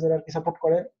ডাটাবেজ আর কি সাপোর্ট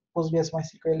করে পোস্টগ্রেস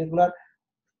মাইসিকিউএল এগুলার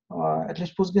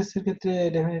অ্যাটলিস্ট পোস্টগ্রেসের ক্ষেত্রে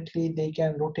definitely they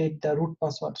can rotate the root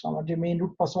password. আমার যে মেইন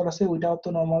রুট পাসওয়ার্ড আছে ওইটাও তো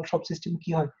নরমাল সব সিস্টেম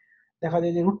কি হয় দেখা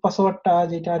যায় যে রুট পাসওয়ার্ডটা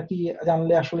যেটা আর কি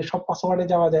জানলে আসলে সব পাসওয়ার্ডে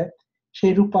যাওয়া যায়,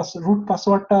 সেই রুট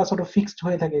পাসওয়ার্ডটা sort of fixed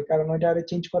হয়ে থাকে, কারণ ওইটা আর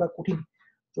চেঞ্জ করা কঠিন।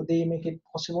 তো they make it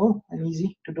possible and easy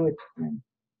to do it.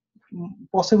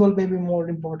 Possible may be more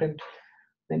important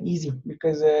than easy,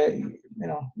 because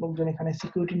লোকজন এখানে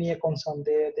সিকিউরিটি নিয়ে concern,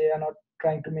 they are not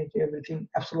trying to make everything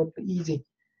absolutely easy.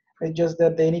 It's just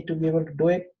that they need to be able to do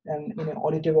it and in an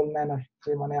auditable manner,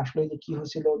 যে মানে আসলে যে কি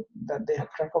হয়েছিল, that they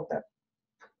have track of that.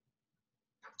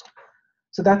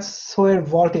 So that's where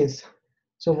Vault is.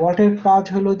 So Vault এর কাজ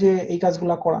হলো যে এই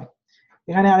কাজগুলা করা।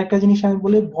 এখানে আরেকটা জিনিস আমি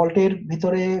বলি, Vault এর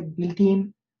ভিতরে বিল্ট ইন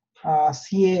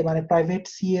সিএ মানে প্রাইভেট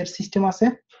সিএ এর সিস্টেম আছে।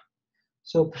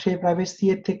 সো সেই প্রাইভেট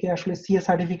সিএ থেকে আসলে সিএ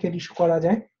সার্টিফিকেট ইস্যু করা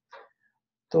যায়।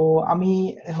 তো আমি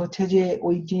হচ্ছে যে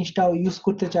ওই জিনিসটা ইউজ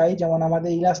করতে চাই, যেমন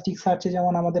আমাদের ইলাস্টিক সার্চে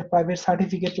যেমন আমাদের প্রাইভেট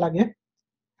সার্টিফিকেট লাগে।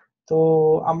 তো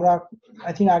আমরা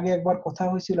আই থিঙ্ক আগে একবার কথা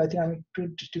হয়েছিল, আই থিঙ্ক আমি একটু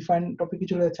ডিফাইন টপিকে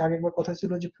চলে যাচ্ছি, আগে একবার কথা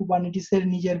ছিল যে কুবারনেটিসের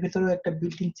নিজের ভিতরে একটা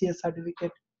built in CS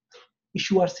certificate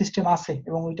ইস্যুয়ার system আছে,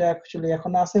 এবং ওইটা অ্যাকচুয়ালি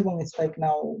এখন আছে, এবং ইটস লাইক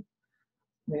নাও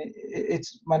ইটস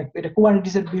মানে এটা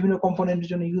কুবারনেটিসের বিভিন্ন কম্পোনেন্টের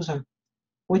জন্য ইউজ হয়,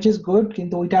 which is good,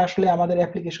 কিন্তু ওইটা আসলে আমাদের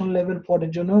অ্যাপ্লিকেশন লেভেল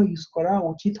পডের জন্য ইউজ করা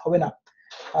উচিত হবে না,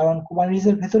 কারণ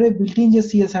কুবারনেটিসের ভেতরে বিল্ট ইন যে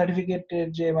সিএস সার্টিফিকেটের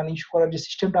যে মানে ইস্যু করার যে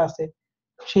সিস্টেমটা আছে,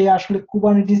 সে আসলে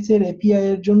কুবারনেটিসের এপিআই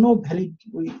এর জন্য ভ্যালিড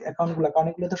ওই অ্যাকাউন্টগুলো, কারণ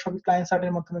এগুলো তো সবই ক্লায়েন্ট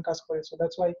সাইডের মাধ্যমে কাজ করে। So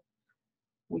that's why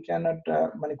we cannot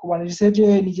মানে কুবারনেটিসের যে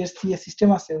নিজের সিএ সিস্টেম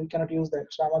আছে, we cannot use that.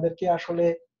 So আমাদেরকে আসলে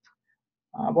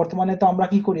বর্তমানে তো আমরা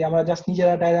কি করি, আমরা জাস্ট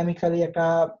নিজেরা ডাইনামিক্যালি একটা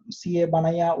সিএ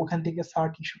বানাইয়া ওখান থেকে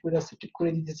সার্ট ইস্যু করে সেট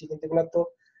করে দিতেছি, কিন্তু এগুলো তো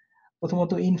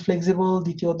প্রথমত ইনফ্লেক্সিবল,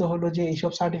 দ্বিতীয়ত হলো যে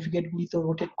এইসব সার্টিফিকেট গুলি তো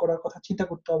রোটেট করার কথা চিন্তা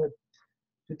করতে হবে,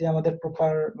 যদি আমাদের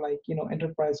proper like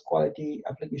enterprise quality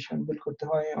application build করতে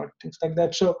হয় or things like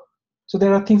that. So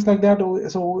there are things like that.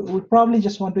 So we probably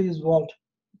just want to use Vault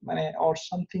মানে or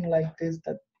something like this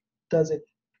that does it.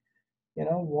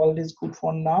 Vault is good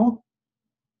for now,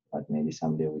 but maybe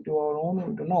someday we do our own,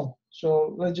 we don't know. So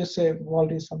let's just say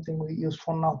Vault is something we use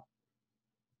for now.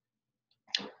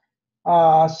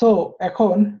 So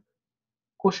এখন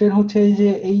question হচ্ছে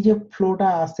এই যে ফ্লোটা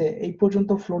আছে, এই পর্যন্ত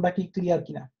ফ্লোটা কি clear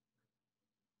কিনা?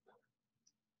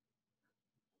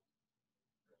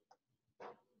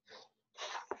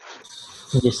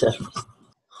 জি sir.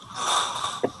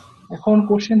 এখন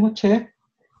কোশ্চেন হচ্ছে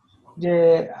যে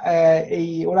এই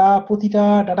ওরা প্রতিটা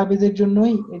ডাটাবেজের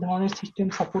জন্যই এই ধরনের সিস্টেম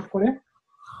সাপোর্ট করে,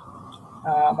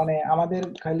 মানে আমাদের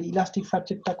খালি ইলাস্টিক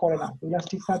সার্চেরটা করে না।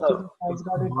 ইলাস্টিক সার্চের সাইজ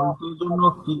গার্ডের ভল্টের জন্য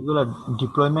কি গুলা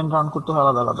ডিপ্লয়মেন্ট রান করতে হয়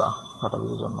আলাদা আলাদা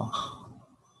ডাটাবেজের জন্য?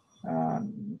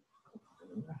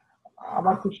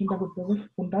 আবার কোশ্চেনটা করতে হবে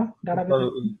কোনটা ডাটাবেজ?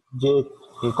 যে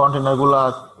এই কন্টেনার গুলা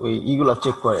ওই ইগুলা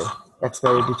চেক করে,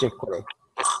 এক্সপায়ারিটি চেক করে।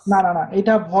 না না না,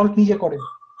 এটা ভল্ট নিজে করে।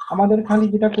 আমাদের খালি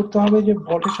যেটা করতে হবে যে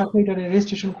ভল্টের সাথে এটা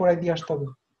রেজিস্ট্রেশন করাই দিয়ে আসতে হবে।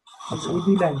 এই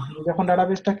দুই লাইন, যখন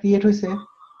ডাটাবেসটা ক্রিয়েট হয়েছে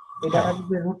এই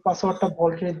ডাটাবেসের রুট পাসওয়ার্ডটা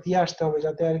ভল্টে দিয়ে আসতে হবে,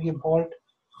 যাতে আর কি ভল্ট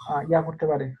ইয়া করতে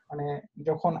পারে, মানে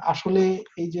যখন আসলে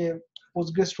এই যে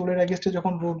পোস্টগ্রেস রোলের এগেইনস্টে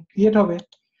যখন রোল ক্রিয়েট হবে,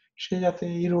 সে যাতে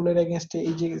এই রোলের এগেইনস্টে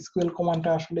এই যে এসকিউএল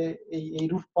কমান্ডটা আসলে এই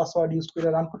রুট পাসওয়ার্ড ইউজ করে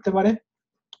রান করতে পারে,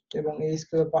 এবং এই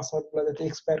এসকিউএল পাসওয়ার্ডগুলো যাতে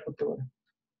এক্সপায়ার করতে পারে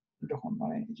যখন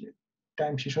মানে এই যে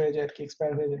টাইম শেষ হয়ে যায় আর কি,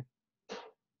 এক্সপায়ার হয়ে যায়।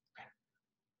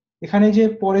 এখানে যে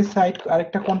পরের সাইট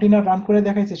আরেকটা কন্টেইনার রান করে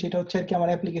দেখাইছে, সেটা হচ্ছে আর কি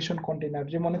আমার অ্যাপ্লিকেশন কন্টেইনার,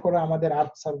 যে মনে করো আমাদের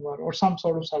art server or some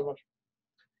sort of server,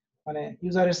 মানে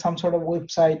ইউজারের some sort of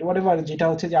website whatever, যেটা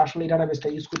হচ্ছে যে আসলে এই ডাটাবেসটা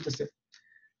ইউজ করতেছে,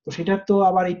 তো সেটার তো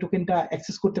আবার এই টোকেনটা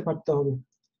অ্যাক্সেস করতে পারতে হবে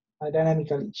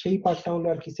ডাইনামিক্যালি, সেই পার্টটা হলো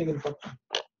আর কি সেকেন্ড পার্টটা।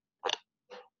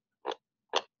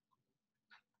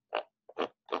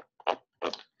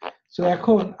 সো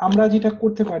এখন আমরা যেটা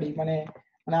করতে পারি, মানে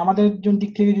মানে আমাদের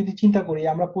দিক থেকে যদি চিন্তা করি,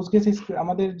 আমরা পোস্টগ্রেস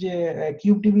আমাদের যে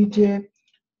কিউবডিবি যে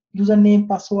ইউজার নেম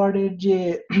পাসওয়ার্ডের যে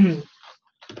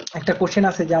একটা কোশ্চেন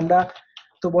আছে, যে আমরা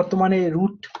তো বর্তমানে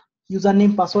রুট ইউজার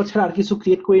নেম পাসওয়ার্ড ছাড়া আর কিছু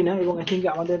ক্রিয়েট করি না, এবং আই থিঙ্ক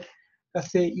আমাদের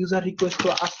কাছে ইউজার রিকোয়েস্ট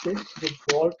আসছে যে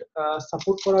ভল্ট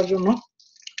সাপোর্ট করার জন্য।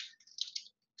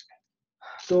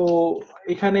 তো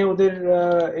এখানে ওদের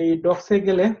এই ডক্সে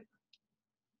গেলে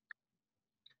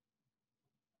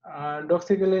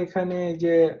এখানে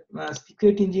যে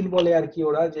সিক্রেট ইঞ্জিন বলে আর কি,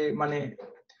 ওরা যে মানে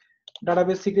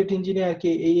ডাটাবেস সিক্রেট ইঞ্জিনে আর কি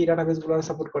এই ডাটাবেস গুলো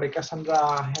সাপোর্ট করে, ক্যাসান্ড্রা,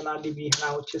 হেনা ডিবি, হেনা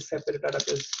হচ্ছে স্যাপের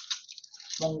database,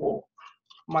 Mongo,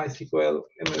 মাইসিকুয়েল,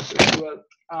 এমএসকিউএল,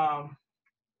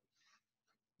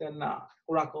 then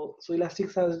Oracle. So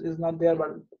Elasticsearch is not there,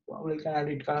 but we can add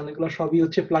it কারণ এগুলো সবই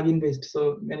হচ্ছে plugin based, so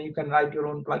you can write your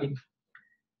own plugin.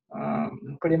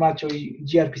 pretty much ওই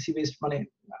gRPC based, মানে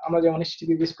আমরা যেমন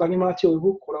HTTP based plugin বানাচ্ছি ওই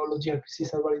বুক ওরা হলো gRPC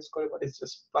সার্ভার ইউজ করে, but it's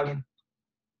just plugin.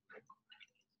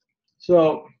 So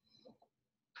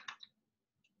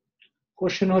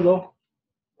question হলো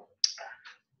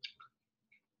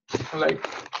like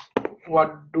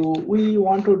what do we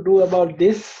want to do about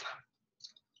this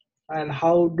and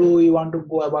how do we want to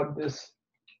go about this.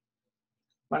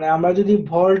 মানে আমরা যদি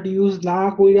ভল্ট ইউজ না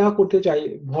কইরা করতে চাই,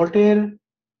 ভল্টের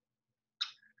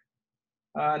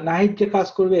নাহিদ যে কাজ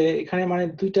করবে এখানে মানে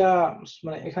দুইটা,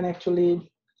 মানে এখানে অ্যাকচুয়ালি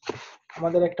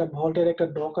আমাদের একটা ভল্টের একটা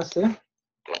ডক আছে,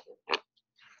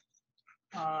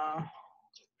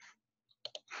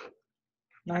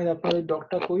 নাহিদ আপনার ওই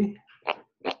ডকটা কই,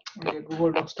 গুগল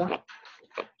ডক্সটা,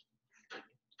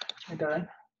 এটা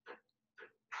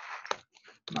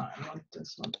না, not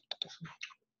this one.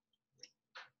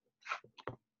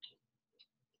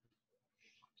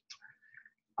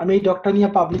 আমি এই ডকটা নিয়ে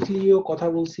পাবলিকলিও কথা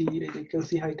বলছি, এই যে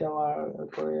কেলসি হাইটাওয়ার,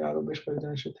 তারপরে আরো বেশ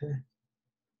কয়েকজনের সাথে।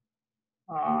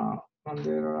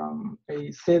 আমাদের এই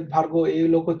সেভ ভার্গো, এই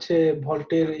লোক হচ্ছে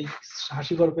ভল্টের এই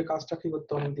হাসি গল্পে কাজ চাকরি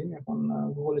করতে অনেকদিন, এখন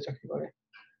গুগলে চাকরি করে।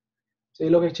 এই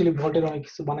লোক অ্যাকচুয়ালি ভল্টের অনেক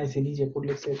কিছু বানাইছে, নিজে কোড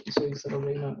লিখছে, কিছু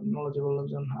নলেজেবল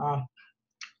লোকজন।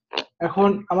 এখন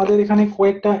আমাদের এখানে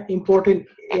কয়েকটা ইম্পর্টেন্ট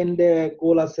এন্ড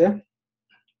গোল আছে।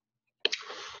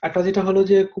 একটা যেটা হলো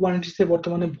যে কুবারনেটিসে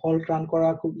বর্তমানে ভল্ট রান করা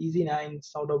খুব ইজি না, ইন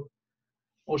সাউট অফ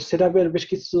ওর সেটআপের বেশ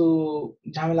কিছু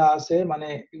ঝামেলা আছে, মানে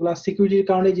এগুলা সিকিউরিটির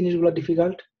কারণে জিনিসগুলো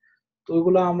ডিফিকাল্ট। তো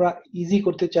ওইগুলো আমরা ইজি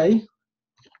করতে চাই।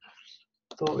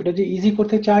 তো এটা যে ইজি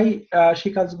করতে চাই,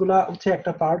 সেই কাজগুলা হচ্ছে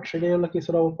একটা পার্ট, সেটাই হলো কিছু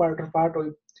অপারেটর পার্ট। ওই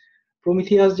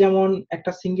প্রমিথিয়াস যেমন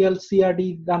একটা সিঙ্গেল সিআরডি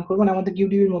রান করবে, মানে আমাদের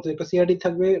কিউডিবির মতো একটা সিআরডি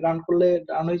থাকবে, রান করলে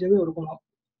রান হয়ে যাবে, ওরকম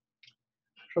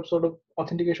সব সর্ট অফ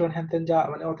অথেন্টিকেশন হ্যান যা,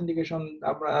 মানে অথেন্টিকেশন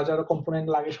আমরা যারা কম্পোনেন্ট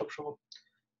লাগে সব সব।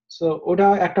 সো ওটা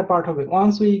একটা পার্ট হবে।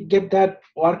 Once we get that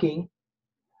working,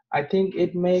 I think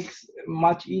it makes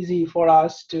much easy for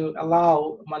us to allow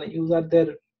মানে ইউজারদের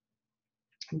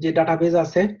যে ডাটাবেজ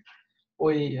আছে,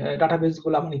 ওই ডাটাবেজ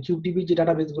গুলা মানে কিউবডিবি যে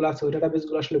ডাটাবেজ গুলো আছে, ওই ডাটাবেজ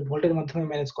গুলো আসলে ভল্টের মাধ্যমে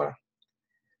ম্যানেজ করা।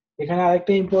 এখানে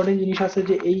আরেকটা ইম্পর্টেন্ট জিনিস আছে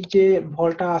যে এই যে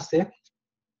ভল্টটা আছে,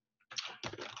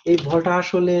 এই ভল্টটা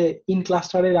আসলে ইন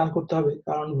ক্লাস্টারে রান করতে হবে,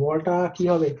 কারণ ভল্টটা কি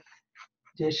হবে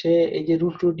যে সে এই যে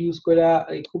রুট ইউজ করে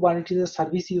এই কুবারনেটিসের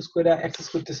সার্ভিস ইউজ করে অ্যাক্সেস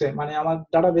করতেছে, মানে আমার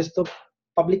ডাটাবেজ তো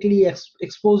পাবলিকলি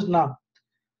এক্সপোজড না।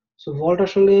 সো ভল্ট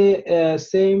আসলে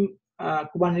সেম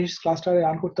কুবারনেটিস ক্লাস্টারে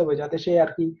রান করতে হবে, যাতে সে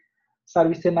আর কি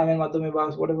সার্ভিসের নামের মাধ্যমে বা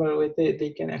হোয়াটএভার ওয়েতে they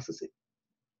can access it.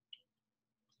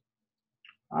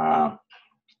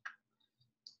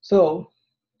 So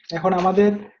এখন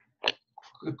আমাদের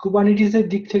কুবারনেটিসের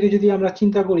দিক থেকে যদি আমরা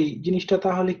চিন্তা করি জিনিসটা,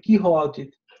 তাহলে কি হওয়া উচিত,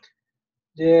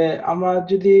 যে আমরা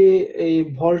যদি এই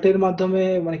ভল্টের মাধ্যমে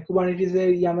মানে কুবারনেটিসের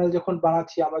ইয়ামেল যখন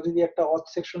বানাচ্ছি, আমরা যদি একটা অথ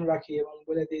সেকশন রাখি এবং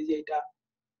বলে দিই যে এটা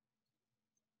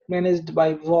managed by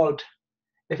vault,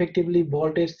 effectively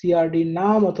ভল্টের CRD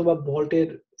নাম অথবা ভল্টের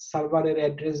সার্ভারের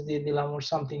অ্যাড্রেস দিয়ে দিলাম ওর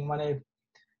সামথিং, মানে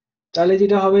তাহলে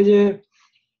যেটা হবে যে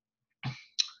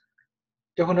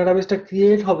যখন ডাটাবেসটা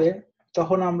ক্রিয়েট হবে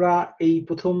তখন আমরা এই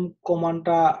প্রথম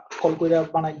কমান্ডটা কল করে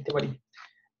বানাই দিতে পারি,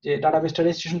 যে ডাটাবেসটা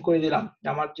রেজিস্ট্রেশন করে দিলাম,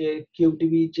 আমার যে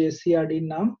কিউডিবি যে সিআরডির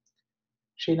নাম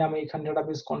সেই নামে এখানে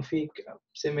ডাটাবেস কনফিগ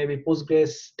সে maybe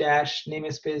Postgres dash name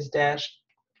space dash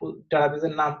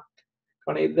ডাটাবেসের নাম,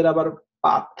 কারণ এদের আবার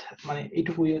পাথ মানে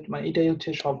এইটুকুই, মানে এটাই হচ্ছে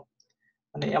সব,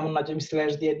 মানে এমন না যে আমি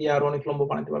স্ল্যাশ দিয়ে দিয়ে আর অনেক লম্বা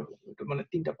বানাতে পারবো, মানে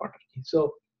তিনটা পার্ট আর কি। সো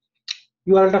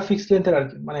ইউআরএলটা ফিক্সড লেন্থের আর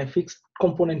কি, মানে ফিক্সড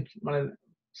কম্পোনেন্ট, মানে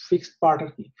ফিক্সড পার্ট আর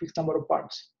কি, fixed number of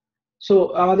parts. So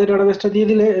আমাদের ডাটাবেসটা দিয়ে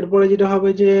দিলে এরপরে যেটা হবে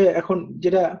যে এখন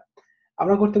যেটা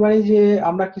আমরা করতে পারি যে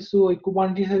আমরা কিছু ওই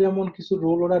কুবারনেটিসে যেমন কিছু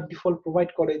রোল ওরা ডিফল্ট প্রোভাইড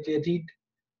করে, যে রিড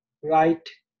রাইট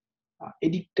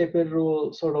এডিট টাইপের রোল,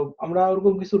 সর্ট অফ আমরা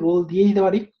ওরকম কিছু রোল দিয়ে দিতে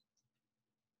পারি,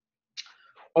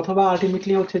 অথবা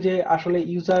আলটিমেটলি হচ্ছে যে আসলে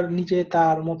ইউজার নিজে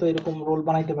তার মতো এরকম রোল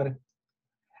বানাইতে পারে।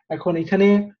 এখন এখানে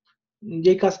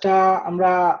যে কাজটা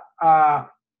আমরা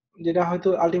যেটা হয়তো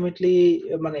আলটিমেটলি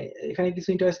মানে এখানে কিছু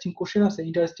ইন্টারেস্টিং কোশ্চেন আছে।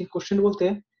 ইন্টারেস্টিং কোশ্চেন বলতে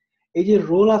এই যে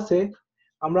রোল আছে,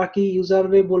 আমরা কি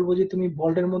ইউজাররে বলবো যে তুমি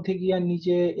ভল্টের মধ্যে গিয়া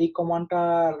নিজে এই কমান্ডটা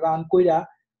রান কইরা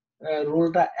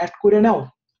রোলটা অ্যাড করে নাও,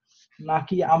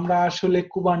 নাকি আমরা আসলে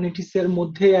কুবারনেটিসের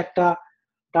মধ্যে একটা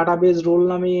ডাটাবেজ রোল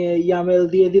নামে ইয়ামেল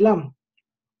দিয়ে দিলাম,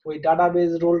 ওই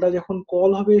ডাটাবেজ রোলটা যখন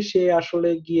কল হবে সে আসলে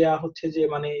গিয়া হচ্ছে যে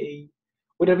মানে এই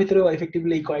ওইটার ভিতরে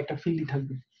এফেক্টিভলি এই কয়েকটা ফিল্ডই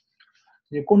থাকবে,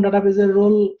 যে কোন ডাটাবেজের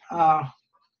রোল,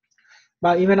 বা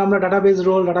ইভেন আমরা ডাটাবেজ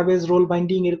রোল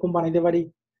বাইন্ডিং এরকম বানাইতে পারি।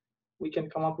 We can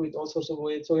come up with all swords of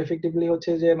way. So effectively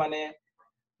হচ্ছে যে মানে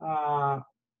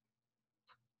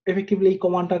এফেক্টিভলি এই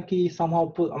কমান্ডটা কি সামহাউ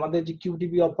আমাদের যে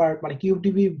কিউডিবি অপারেট মানে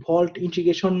কিউডিবি ভল্ট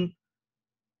ইন্টিগ্রেশন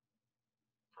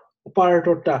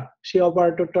অপারেটরটা, সেই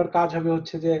অপারেটরটার কাজ হবে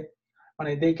হচ্ছে যে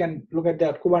মানে they can look at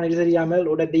that কুবারনেটিসের Yamal,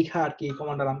 ওটা দেখা আর কি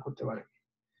কমান্ডটা রান করতে পারে।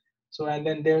 So and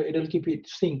then they it will keep it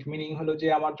sync, meaning হলো যে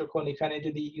আমার যখন এখানে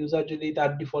যদি ইউজার যদি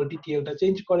তার ডিফল্ট ডিটিএলটা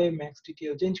চেঞ্জ করে, ম্যাক্স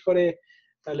ডিটিএল চেঞ্জ করে,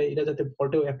 তাহলে এটা যাতে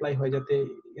ভল্টেও অ্যাপ্লাই হয়, যাতে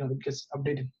ইট গেটস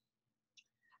আপডেটেড।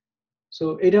 সো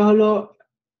এটা হলো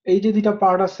এই যে দুইটা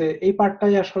পার্ট আছে, এই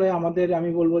পার্টটাই আসলে আমাদের,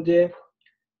 আমি বলবো যে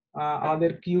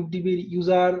আমাদের কিউবডিবির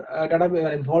ইউজার ডাটা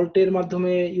মানে ভল্টের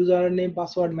মাধ্যমে ইউজার নেম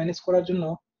পাসওয়ার্ড ম্যানেজ করার জন্য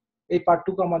এই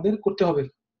পার্টটুকু আমাদের করতে হবে।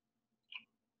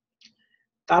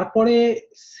 তারপরে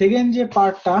সেকেন্ড যে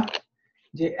পার্টটা,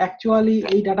 যে অ্যাকচুয়ালি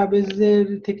এই ডাটাবেজের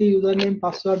থেকে ইউজার নেম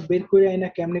পাসওয়ার্ড বের করে আইনা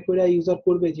কেমনে করে ইউজার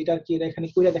করবে, যেটা কি এখানে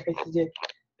কইরা দেখাইছে যে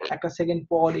একটা সেকেন্ড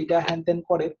পর এটা হ্যান ত্যান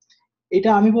করে, এটা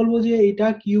আমি বলবো যে এটা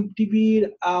কিউবডিবির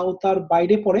আওতার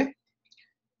বাইরে পড়ে।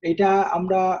 এটা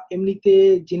আমরা এমনিতে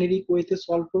জেনেরিক ওয়েতে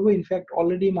সলভ করবো। ইনফ্যাক্ট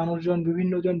অলরেডি মানুষজন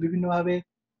বিভিন্নভাবে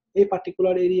এই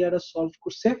পার্টিকুলার এরিয়াটা সলভ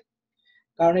করছে।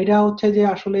 কারণ এটা হচ্ছে যে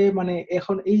আসলে মানে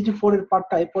এখন এই যে পরের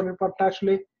পার্টটা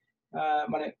আসলে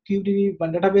মানে কিউডিবি বা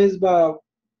ডাটাবেস বা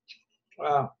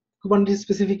কুবারনেটিস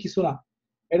স্পেসিফিক কিছু না।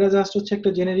 এটা জাস্ট হচ্ছে একটা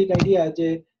জেনেরিক আইডিয়া যে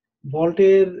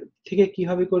ভল্টের থেকে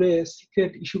কিভাবে করে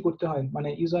সিক্রেট ইস্যু করতে হয়, মানে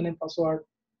user name password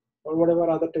or whatever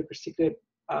other type of secret,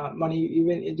 মানে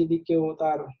ইভেন যদি কেউ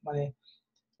তার মানে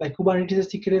লাইক কুবারনেটিস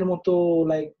সিক্রেটের মতো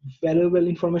লাইক ভ্যালুয়েবল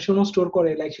ইনফরমেশনও স্টোর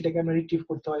করে, লাইক সেটাকে আমরা রিট্রিভ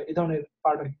করতে হয়, এই ধরনের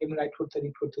পার্ট আর কি, রাইট করতে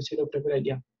রিড করতে, সেরকম টাইপের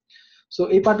আইডিয়া। সো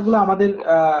এই পার্টগুলো আমাদের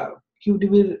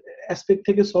কিউডিবির অ্যাসপেক্ট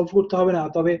থেকে সলভ করতে হবে না,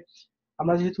 তবে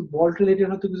আমরা যেহেতু ভল্ট রিলেটেড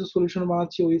হয়তো কিছু সলিউশন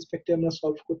বানাচ্ছি, ওই এসপেক্টে আমরা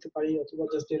সলভ করতে পারি, অথবা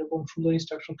জাস্ট এরকম সুন্দর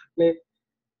ইনস্ট্রাকশন থাকলে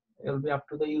it'll be up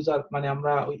to the user, মানে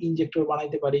আমরা ওই ইনজেক্টর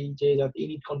বানাইতে পারি যে যাতে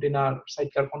ইনিট কন্টেইনার,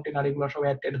 সাইডকার কন্টেইনার এগুলো সব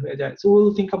অ্যাড হয়ে যায়। So will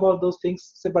think about those things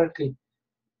separately.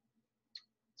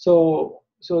 So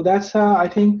so that's I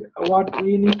think what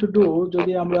we need to do,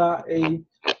 যদি আমরা এই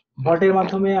ভল্টের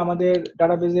মাধ্যমে আমাদের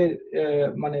ডাটাবেজের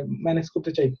মানে ম্যানেজ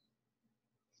করতে চাই,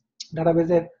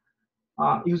 ডাটাবেজের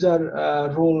ইউজার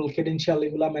রোল ক্রেডেনশিয়াল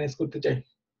এগুলা ম্যানেজ করতে চাই।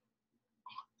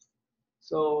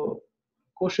 সো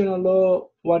কোশ্চেন হলো,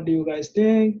 what do you guys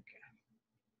think?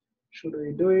 Should we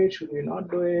do it? Should we not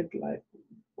do it? Like,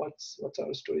 what's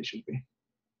our story should be?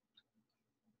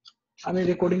 আমি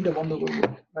রেকর্ডিংটা বন্ধ করবো,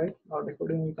 right? Or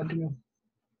recording we continue?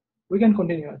 We can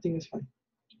continue. I think it's fine.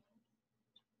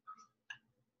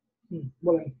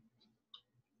 বলেন।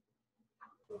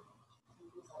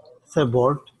 Sir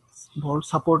vault vault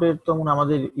সাপোর্টের তো মনে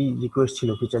আমাদের এই request ছিল,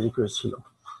 ফিচার রিকোয়েস্ট ছিল।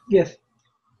 Yes.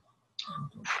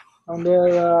 আমাদের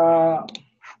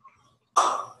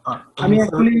আমি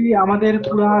অ্যাকচুয়ালি আমাদের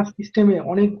পুরো সিস্টেমে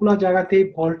অনেকগুলা জায়গাতেই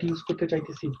ভল্ট ইউজ করতে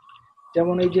চাইতেছি।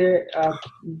 যেমন এই যে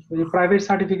প্রাইভেট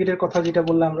সার্টিফিকেটের কথা যেটা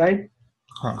বললাম, রাইট?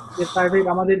 যে প্রাইভেট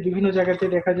আমাদের বিভিন্ন জায়গাতে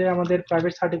দেখা যায় আমাদের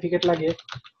প্রাইভেট সার্টিফিকেট লাগে,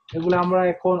 এগুলো আমরা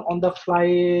এখন অন দা ফ্লাই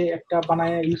একটা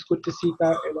বানায় ইউজ করতেছি,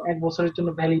 এবং 1 বছরের জন্য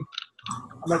ভ্যালিড।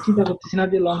 আমরা চিন্তা করতেছি না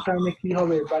যে লং টার্মে কি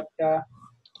হবে, but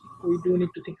we do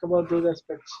need to think about those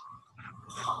aspects,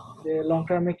 যে লং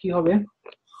টার্মে কি হবে।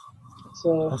 সো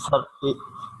স্যার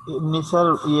এমনি স্যার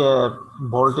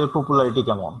ভল্টের পপুলারিটি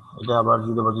কেমন, এটা আবার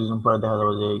যদি আবার কিছুদিন পরে দেখা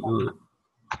যাবে যে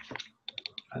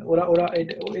ওরা ওরা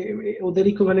ওদের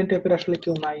ইকুইভ্যালেন্ট টাইপের আসলে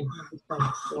কেউ নাই,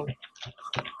 তো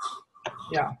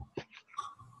ইয়া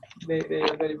they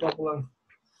are very popular.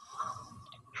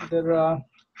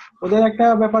 ওদের একটা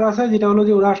ব্যাপার আছে যেটা হলো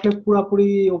যে ওরা আসলে পুরাপুরি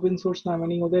ওপেন সোর্স না,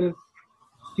 মানে ওদের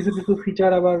কিছু কিছু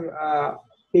ফিচার আবার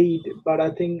পেইড, বাট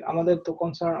আই থিঙ্ক আমাদের তো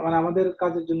কনসার্ন, মানে আমাদের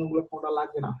কাজের জন্য ওগুলো কোনটা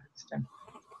লাগবে না,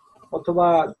 অথবা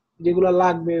যেগুলো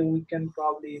লাগবে we can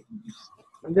probably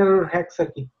there R hacks আর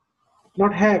কি,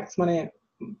 নট হ্যাকস, মানে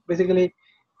বেসিক্যালি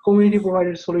কমিউনিটি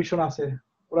প্রোভাইডেড সলিউশন আছে,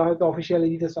 ওরা হয়তো অফিসিয়ালি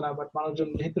দিতেছে না, বাট মানুষজন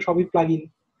যেহেতু সবই প্লাগইন,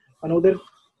 মানে ওদের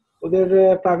ওদের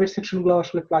প্রাইভেট সেকশন গুলো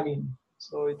আসলে প্লাগইন,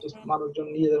 সো জাস্ট মানুষজন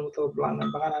নিজেদের মতো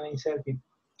বানানো নিছে আর কি।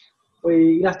 ওই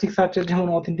ইলাস্টিক সার্চের যেমন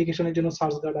অথেন্টিকেশনের জন্য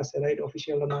সার্চ গার্ড আছে, রাইট?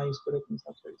 অফিসিয়াল না ইউজ করে তুমি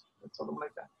search guard sort of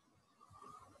like that.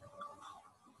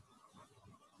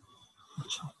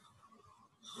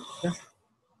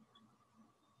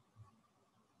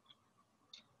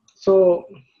 So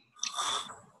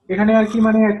এখানে আর কি,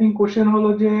 মানে আই থিঙ্ক কোশ্চেন হলো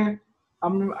যে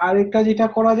আরেকটা যেটা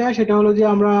করা যায় সেটা হলো যে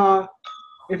আমরা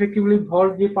এফেক্টিভলি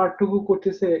ভল্ট যে পার্টটুকু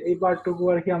করতেছে এই পার্টটুকু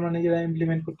আর কি আমরা নিজেরা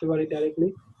ইমপ্লিমেন্ট করতে পারি ডাইরেক্টলি,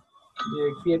 যে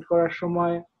ক্রিয়েট করার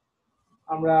সময়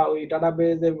আমরা ওই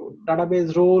ডাটাবেজ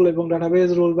রোল এবং ডাটাবেজ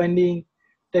রোল বাইন্ডিং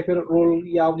টাইপের রোল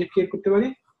অবজেক্ট ক্রিয়েট করতে পারি,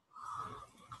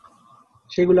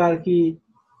 সেগুলো আর কি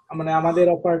মানে আমাদের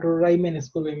অপারেটররাই ম্যানেজ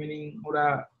করবে, মিনিং ওরা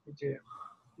যে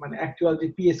মানে অ্যাকচুয়াল যে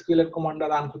পিএসকিউএল এর কমান্ডটা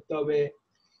রান করতে হবে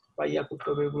বা করতে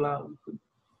হবে, এগুলা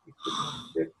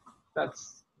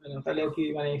তাহলে আর কি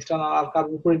মানে এক্সটার্নাল আর কার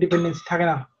উপরে ডিপেন্ডেন্সি থাকে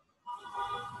না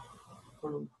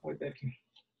ওইটা আর কি।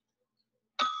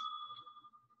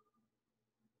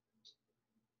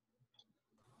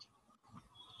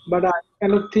 বাট আই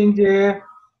ক্যানট থিঙ্ক যে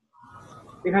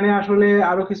এখানে আসলে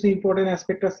আরো কিছু ইম্পর্টেন্ট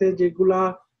অ্যাসপেক্ট আছে যেগুলা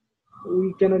we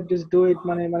cannot just do it,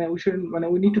 মানে উই শুড, মানে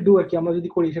উই নিড টু ডু আর কি। আমরা যদি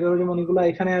করি সেটা হলো যেমন এগুলা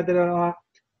এখানে এদের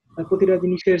প্রতিটা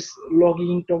জিনিসের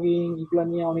লগিং টগিং এগুলা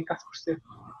নিয়ে অনেক কাজ করছে,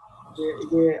 যে এই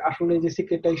যে আসলে যে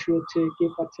সিক্রেটটা ইস্যু হচ্ছে, কে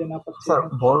পাচ্ছে না পাচ্ছে। স্যার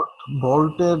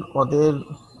ভল্টের ওদের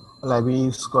লাইব্রেরি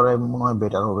ইউজ করাই মনে হয়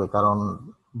বেটার হবে, কারণ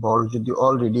ভল্ট যদি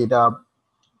অলরেডি এটা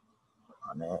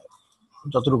মানে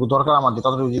যতটুকু দরকার আমাদের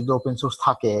ততটুকু যদি ওপেন সোর্স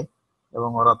থাকে এবং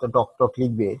ওরা তো ডক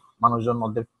লিখবে, মানুষজন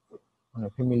ওদের মানে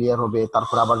ফ্যামিলিয়ার হবে,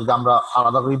 তারপর আবার যদি আমরা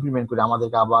আলাদা করে ইমপ্লিমেন্ট করি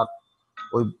আমাদেরকে আবার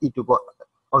ওই ইটুকু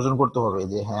অর্জন করতে হবে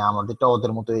যে হ্যাঁ আমাদেরটা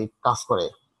ওদের মতোই কাজ করে,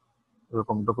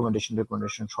 এরকম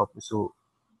ডকুমেন্টেশন সবকিছু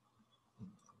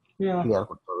Yeah, ক্লিয়ার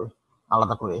করতে হবে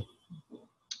আলাদা করে।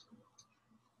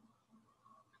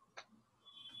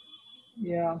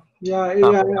 yeah, yeah,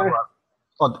 তারপরে yeah.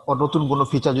 আবার নতুন কোনো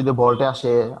ফিচার যদি ভল্টে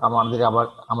আসে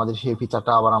আমাদের সেই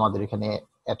ফিচারটা আবার আমাদের এখানে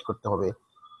অ্যাড করতে হবে,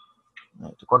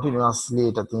 কন্টিনিউয়াসলি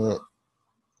এটাতে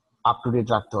আপ টু ডেট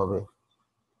রাখতে হবে।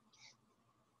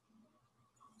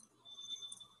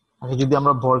 আগে যদি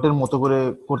আমরা ভল্টের মতো করে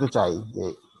করতে চাই যে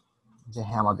যে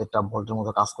হ্যাঁ আমাদেরটা ভল্টের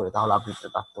মতো কাজ করে, তাহলে আপডেটটা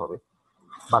রাখতে হবে।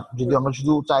 বাট যদি আমরা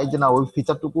শুধু চাই যে না ওই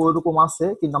ফিচারটুকু ওইরকম আছে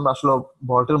কিন্তু আমরা আসলে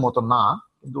ভল্টের মতো না,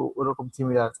 কিন্তু ওইরকম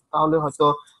সিমিলার, তাহলে হয়তো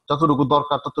যতটুকু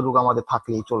দরকার ততটুকু আমাদের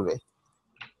থাকলেই চলবে।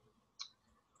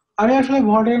 আমি আসলে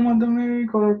ভটের মাধ্যমে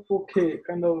করার পক্ষে,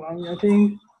 কাইন্ড অফ, আমি I think,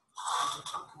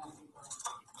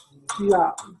 yeah,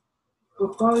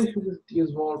 probably should just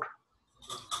use Vault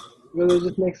because it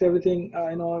just makes everything,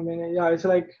 I mean, yeah, it's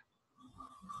like,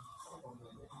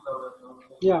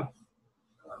 yeah,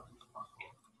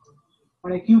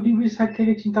 মানে কিউডিবির সাইড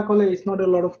থেকে চিন্তা করলে it's not a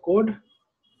lot of code.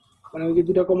 মানে ওই যে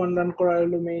দুটা কমান্ড রান করা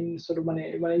হলো মেইন সর্ট, মানে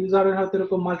মানে ইউজারের হাতে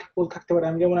এরকম মাল্টিপল থাকতে পারে।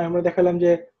 আমি যেমন আমরা দেখালাম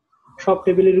যে সব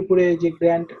টেবিলের উপরে যে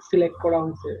গ্র্যান্ড সিলেক্ট করা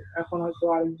হয়েছে, এখন হয়তো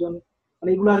আরেকজন, মানে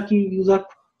এগুলো আর কি ইউজার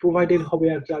প্রোভাইডেড হবে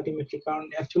আর কি আলটিমেটলি, কারণ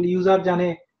অ্যাকচুয়ালি ইউজার জানে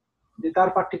যে তার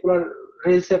পার্টিকুলার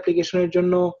রেলস অ্যাপ্লিকেশনের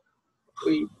জন্য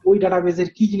ওই ওই ডাটাবেজের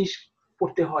কি জিনিস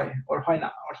পড়তে হয় or হয় না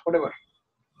or whatever.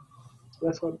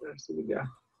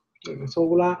 সো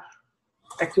ওগুলা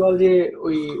অ্যাকচুয়াল যে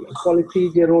ওই পলিসি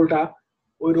যে রোলটা,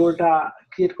 ওই রোলটা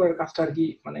ক্রিয়েট করার কাজটা আর কি,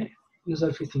 মানে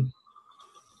ইউজার ফেসিং,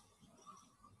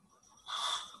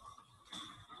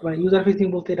 মানে ইউজার ফেসিং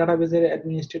বলতে ডাটাবেজের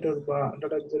অ্যাডমিনিস্ট্রেটর বা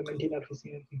ডাটাবেজের মেইনটেইনার ফেসিং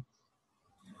আর কি।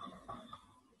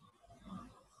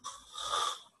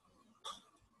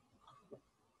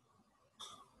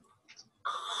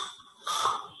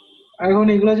 এখন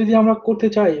এগুলা যদি আমরা করতে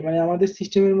চাই, মানে আমাদের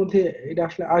সিস্টেমের মধ্যে এটা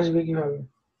আসলে আসবে কিভাবে,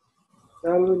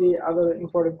 তাহলে দি আদার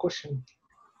ইম্পর্টেন্ট কোশ্চেন।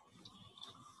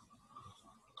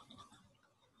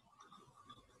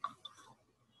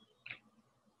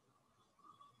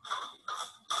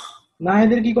 না,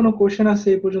 এদের কি কোনো কোশ্চেন আছে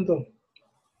এই পর্যন্ত?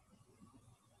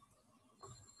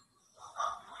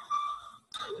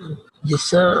 জি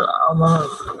স্যার,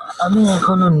 আমি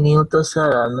এখনো নিউ তো স্যার,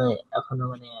 আমি এখনো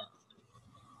মানে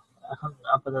এখন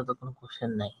আপাতত কোনো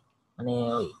কোশ্চেন নাই। মানে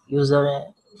ওই ইউজার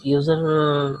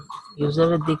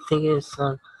ইউজারের দিক থেকে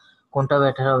স্যার কোনটা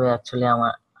বেটার হবে অ্যাকচুয়ালি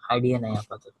আমার আইডিয়া নাই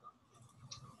আপাতত।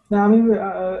 না আমি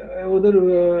ওদের,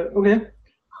 ওকে,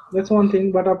 দ্যাটস ওয়ান থিং,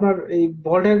 বাট আপনার এই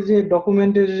ভল্টের যে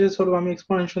ডকুমেন্টের যে সর্ব আমি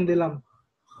এক্সপ্লেনেশন দিলাম,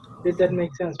 ডিড দ্যাট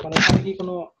মেক সেন্স? মানে ওখানে কি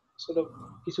কোনো সর্ট অফ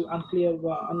কিছু আনক্লিয়ার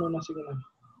বা আননোন আছে কিনা?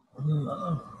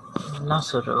 না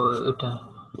স্যার, ওটা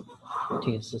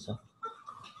ঠিক আছে স্যার।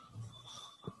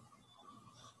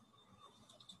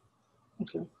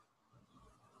 ওকে,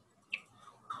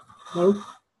 মারুফ।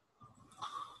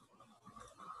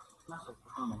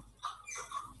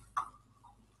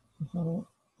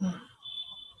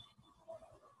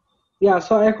 ইয়া,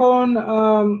 সো এখন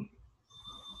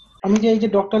আমি যে এই যে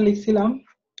ডক্টর লিখছিলাম,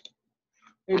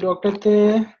 এই ডক্টরতে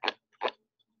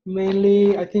মেইনলি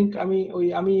আই থিঙ্ক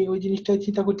আমি ওই জিনিসটাই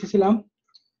চিন্তা করতেছিলাম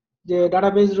যে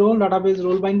ডাটাবেজ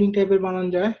রোল বাইন্ডিং টাইপের বানানো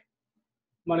যায়।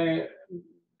 মানে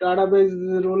ডাটাবেজ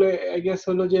রোলে আই গেস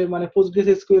হলো যে, মানে পোস্টগ্রেস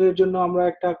এসকিউএল এর জন্য আমরা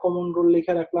একটা কমন রোল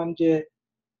লিখে রাখলাম যে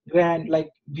গ্র্যান্ড, লাইক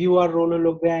ভিউয়ার রোল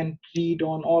হলো grand read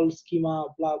on all schema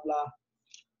blah blah,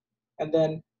 and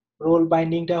then role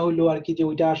বাইন্ডিংটা হলো আর কি যে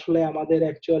ওইটা আসলে আমাদের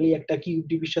অ্যাকচুয়ালি একটা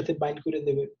কিউডিবির সাথে বাইন্ড করে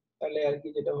দেবে। তাহলে আর কি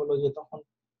যেটা হলো যে তখন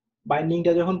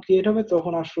বাইন্ডিংটা যখন ক্রিয়েট হবে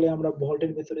তখন আসলে আমরা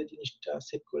ভল্টের ভেতরে জিনিসটা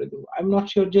সেট করে দেবো। আই এম নট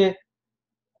শিওর যে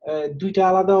দুইটা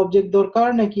আলাদা অবজেক্ট দরকার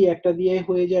নাকি একটা দিয়ে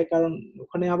হয়ে যায়, কারণ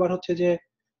ওখানে আবার হচ্ছে যে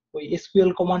ওই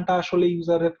এসকিউএল কমান্ডটা আসলে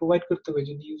ইউজারে প্রোভাইড করতে হবে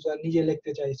যদি ইউজার নিজে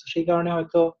লিখতে চায়। তো সেই কারণে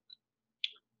হয়তো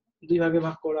দুই ভাগে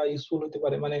ভাগ করা ইউজফুল হতে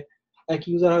পারে। মানে এক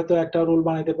ইউজার হয়তো একটা রোল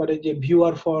বানাইতে পারে যে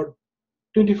ভিউয়ার ফর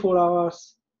 24 আওয়ার্স,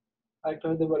 আরেকটা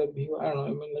হতে পারে view, I don't know,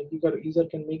 I mean like user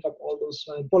can make up all দোস,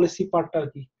 মানে পলিসি পার্টটা আর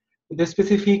কি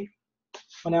স্পেসিফিক।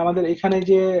 মানে আমাদের এখানে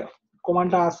যে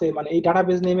কমান্ডটা আছে, মানে এই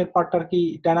ডাটাবেজ নেমের পার্টটা আর কি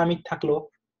ডাইনামিক থাকলো,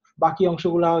 বাকি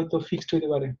অংশগুলো হয়তো ফিক্সড হইতে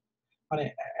পারে, মানে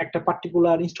একটা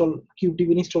পার্টিকুলার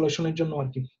কিউবডিবি ইনস্টলেশনের জন্য আর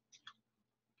কি।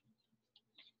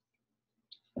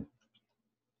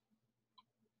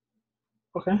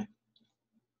 Okay.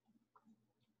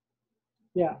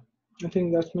 Yeah, I think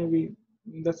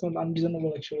that's not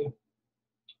unreasonable actually.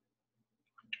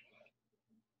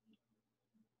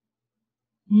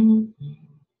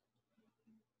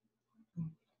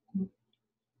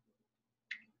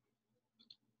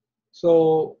 So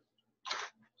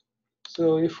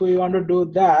if we want to do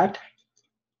that,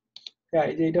 yeah,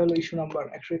 এটা হলো ইস্যু নাম্বার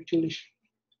 141।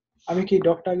 আমি কি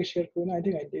ডকটা আগে শেয়ার করি না? I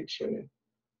think I did share it.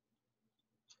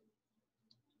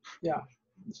 Yeah.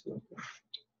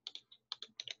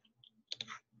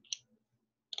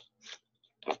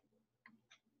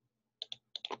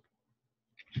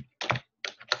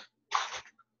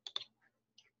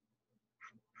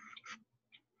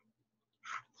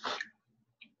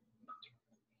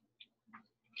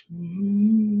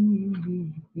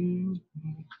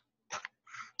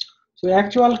 তো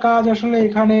অ্যাকচুয়াল কাজ আসলে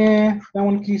এখানে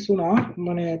তেমন কিছু না,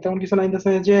 মানে তেমন কিছু না ইন দ্য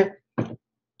সেন্স যে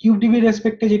কিউবডিবি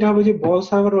রেসপেক্টে যেটা হবে যে বল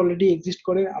সার্ভার অলরেডি এক্সিস্ট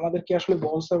করে, আমাদের কি আসলে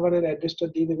বল সার্ভারের অ্যাড্রেসটা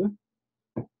দিয়ে দেবে।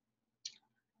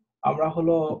 আমরা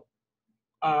হলো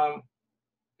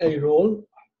এই রোল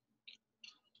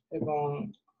এবং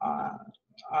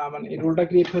মানে এই রোলটা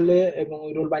ক্রিয়েট হলে এবং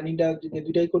ওই রোল বাইন্ডিংটা যদি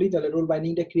দুইটাই করি তাহলে রোল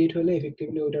বাইন্ডিংটা ক্রিয়েট হলে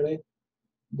এফেক্টিভলি ওইটারে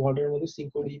বর্ডারের মধ্যে সিঙ্ক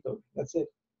করে দিতে হবে। That's it.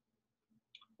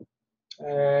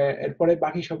 এরপরে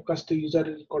বাকি সব কাজ তো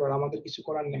ইউজারের করার, আমাদের কিছু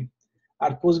করার নেই।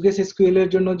 আর পোস্টগ্রেস এসকিউএল এর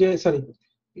জন্য যে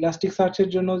ইলাস্টিক সার্চের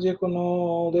জন্য যে কোনো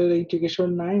ওদের ইন্টিগ্রেশন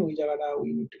নাই, ওই জায়গাটা we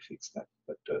need to fix that,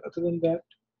 but other than that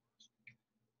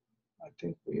I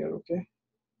think we are okay.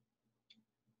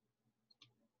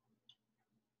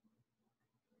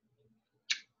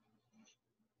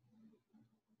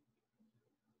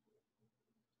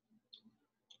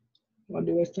 What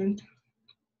do you guys think?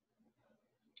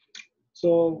 So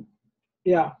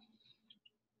yeah,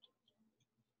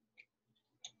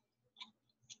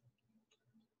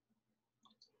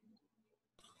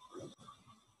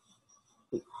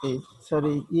 এই স্যার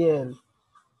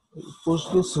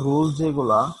পোস্টগ্রেস রুল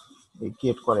যেগুলা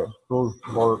ক্রিয়েট করে রুল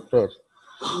বল্টের,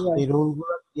 এই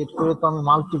রুলগুলো ক্রিয়েট করে তো আমি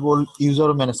মাল্টিপল ইউজার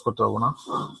ম্যানেজ করতে পারবো না?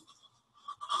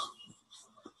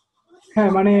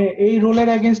 হ্যাঁ, মানে এই রোলের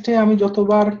এগেইনস্টে আমি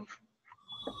যতবার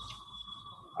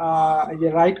এই যে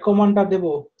রাইট কমান্ডটা দেব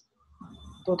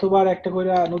ততবার একটা করে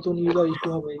নতুন ইউজার ইস্যু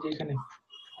হবে। যে এখানে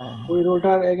ওই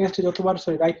রোলটার এগেইনস্টে যতবার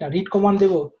রাইট না রিড কমান্ড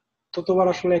দেব ততবার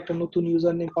আসলে একটা নতুন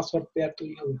ইউজার নেম পাসওয়ার্ড পেয়ার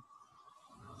তৈরি হবে।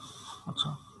 আচ্ছা,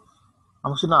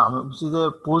 আমি বলছি যে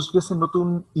পোস্টগ্রেসের নতুন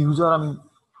ইউজার আমি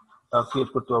ক্রিয়েট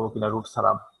করতে পারবো কিনা রুট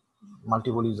ছাড়া,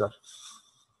 multiple user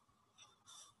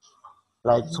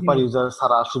like super user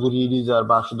ছাড়া শুধু রিড ইউজার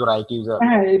বা শুধু রাইট ইউজার?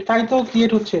 হ্যাঁ, তাই তো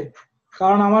ক্রিয়েট হচ্ছে,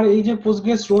 কারণ আমার এই যে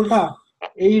পোস্টগ্রেস রোলটা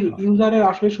এই ইউজারের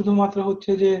আসলে শুধুমাত্র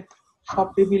হচ্ছে যে সব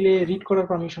টেবিলে রিড করার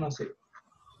পারমিশন আছে।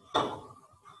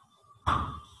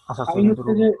 আমি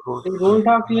হচ্ছে যে এই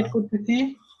রোলটা ক্রিয়েট করতেছি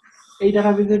এই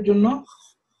ডাটাবেজের জন্য,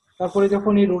 তারপরে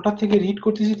যখন এই রোলটা থেকে রিড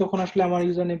করতেছি তখন আসলে আমার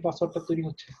ইউজার নেম পাসওয়ার্ডটা তৈরি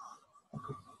হচ্ছে।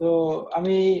 তো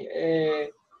আমি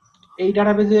এই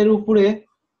ডাটাবেজের উপরে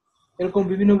এরকম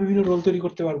বিভিন্ন বিভিন্ন রোল তৈরি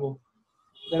করতে পারবো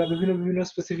যারা বিভিন্ন বিভিন্ন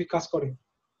স্পেসিফিক কাজ করে।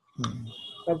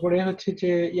 তারপরে হচ্ছে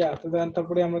যে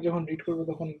তারপরে আমরা যখন রিড করবো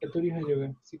তখন এটা তৈরি হয়ে যাবে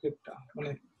সিক্রেটটা, মানে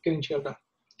ক্রেডেনশিয়ালটা।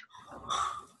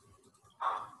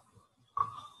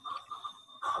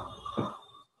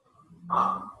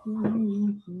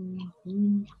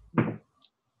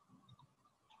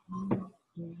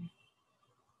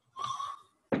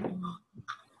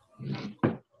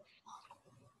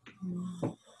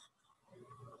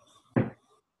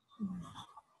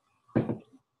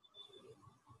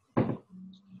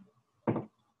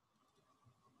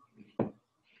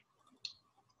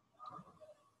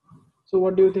 So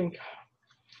what do you think?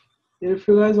 If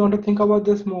you guys want to think about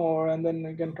this more and then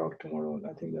we can talk tomorrow,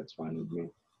 I think that's fine with me.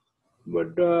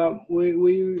 But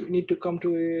we need to come to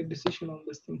a decision on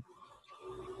this thing.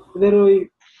 There ওই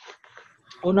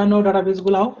অন্যান্য database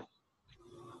গুলাও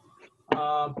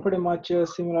pretty much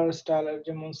similar style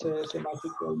যেমন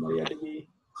MySQL, MariaDB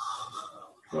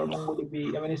or MongoDB.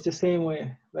 I mean it's the same way.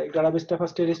 Like ডাটাবেসটা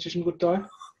ফার্স্টে registration করতে হয়,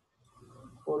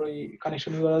 ওর ওই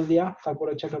connection URL দিয়া, তারপরে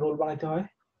হচ্ছে একটা রোল বানাইতে হয়।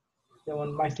 যেমন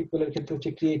MySQL এর ক্ষেত্রে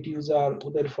হচ্ছে ক্রিয়েট ইউজার,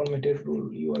 ওদের ফরম্যাটের রোল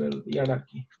ইউআরএল ইয়ার আর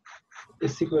কি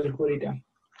এসকিউএল কোয়েরিটা।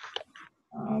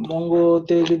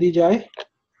 মঙ্গোতে যদি যায়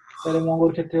তাহলে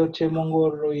মঙ্গোর ক্ষেত্রে হচ্ছে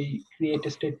মঙ্গোর ওই ক্রিয়েট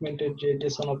স্টেটমেন্টের যে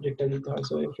জেসন অবজেক্টটা দিতে হয়।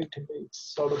 So effectively it's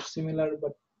sort of similar,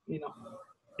 but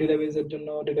ডেটাবেজের জন্য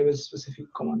ডেটাবেজ স্পেসিফিক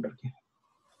কমান্ড আর কি।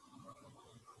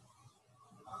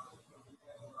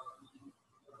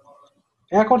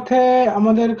 এক অর্থে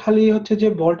আমাদের খালি হচ্ছে যে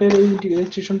ভল্টের ওই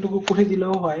রেজিস্ট্রেশনটুকু করে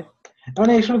দিলেও হয়,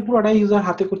 মানে আসলে পুরোটাই ইউজার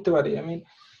হাতে করতে পারে।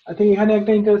 আই থিঙ্ক এখানে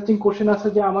একটা ইন্টারেস্টিং কোশ্চেন আছে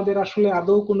যে আমাদের আসলে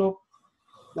আদৌ কোনো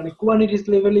মানে কুবারনেটিস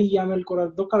লেভেলে ইয়ামেল করার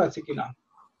দরকার আছে কিনা।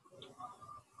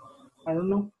 I don't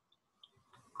know.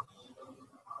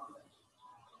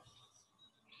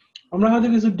 আমরা হয়তো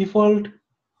কিছু ডিফল্ট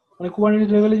মানে কুবারনেটিস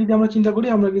লেভেলে যদি আমরা চিন্তা করি,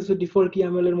 আমরা কিছু ডিফল্ট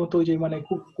ইয়ামেল এর মতো যে মানে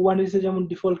কুবারনেটিসে যেমন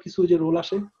ডিফল্ট কিছু যে রোল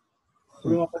আসে,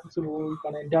 ওরকম আমরা কিছু রোল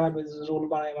মানে ডাটাবেস রোল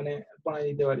বানাই মানে বানাই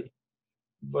দিতে পারি।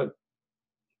 বাট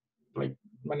লাইক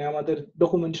মানে আমাদের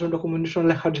ডকুমেন্টেশন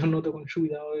লেখার জন্য তখন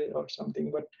সুবিধা হবে or something,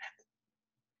 but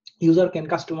user can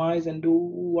customize and do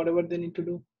whatever they need to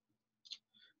do.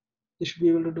 They should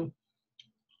be able to do.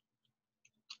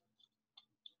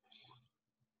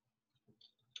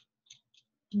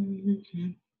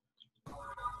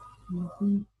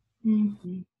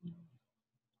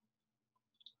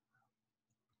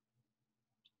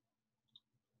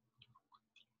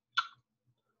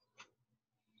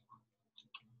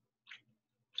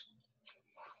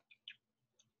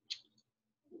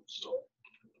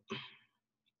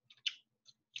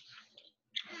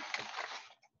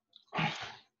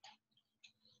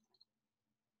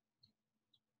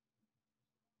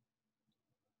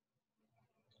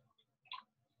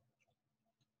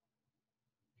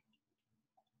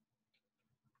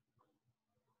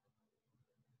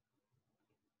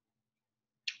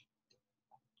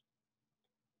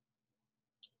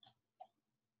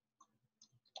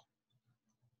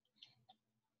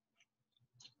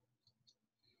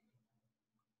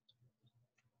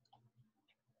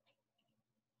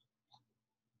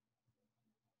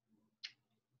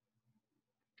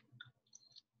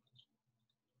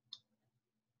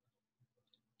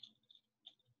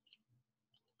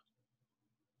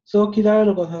 So কি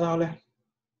দাঁড়ালো কথা তাহলে?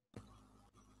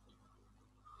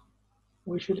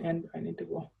 We should end. I need to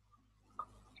go.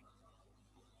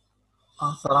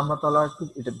 Sir আমরা তাহলে একটু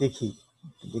এটা দেখি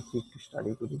একটু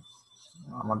স্টাডি করি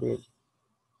আমাদের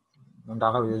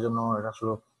ডাটাবেজের জন্য। এটা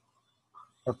আসলে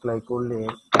অ্যাপ্লাই করলে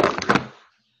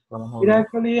কেমন হবে? এটা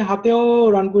অ্যাকচুয়ালি হাতেও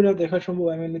রান করে দেখা সম্ভব।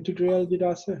 I mean টিউটোরিয়াল যেটা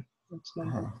আছে, it's not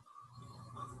হ্যাঁ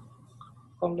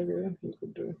complicated. You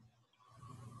could do it.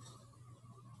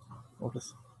 ওকে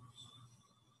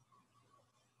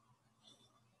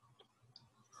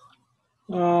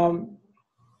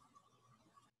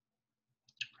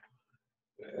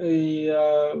এই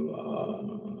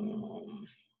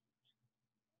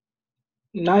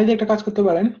নাই যে একটা কাজ করতে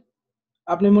পারেন,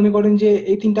 আপনি মনে করেন যে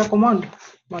এই তিনটা কমান্ড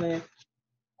মানে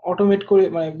অটোমেট করে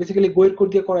মানে বেসিক্যালি গোয়ের কোড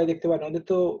দিয়ে করাই দেখতে পারেন। ওদের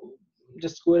তো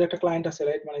জাস্ট গোয়ের একটা ক্লায়েন্ট আছে,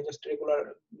 রাইট? মানে just regular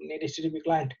net HTTP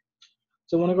client.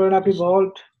 তো মনে করেন আপনি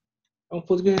ভল্ট এবং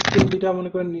PostgreSQL দুইটা মনে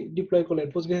করেন ডিপ্লয় করলেন।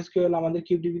 PostgreSQL আমাদের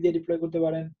কিউডিবি দিয়ে ডিপ্লয় করতে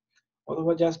পারেন,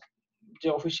 অথবা জাস্ট যে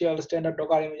অফিসিয়াল স্ট্যান্ডার্ড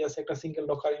ডকার ইমেজ আছে একটা সিঙ্গেল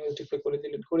ডকার ইমেজ ডিপ্লয় করে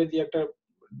দিলেন, করে দিয়ে একটা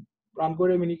রান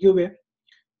করে মিনি কিউবে।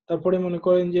 তারপরে মনে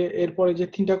করেন যে এরপরে যে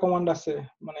তিনটা কমান্ড আছে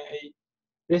মানে এই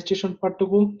রেজিস্ট্রেশন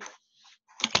পার্টটুকু,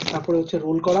 তারপরে হচ্ছে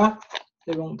রোল করা,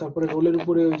 এবং তারপরে রোলের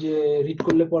উপরে ওই যে রিড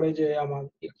করলে পরে যে আমার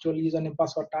অ্যাকচুয়াল ইউজার নেম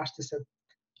পাসওয়ার্ডটা আসতেছে।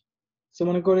 তো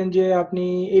মনে করেন যে আপনি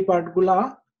এই পার্টগুলা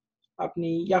আপনি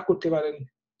ইয়া করতে পারেন,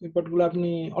 এই পার্টগুলো আপনি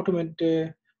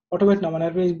অটোমেট না মানে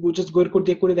আপনি জাস্ট গোয়ের কোড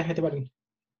দিয়ে করে দেখাতে পারেন।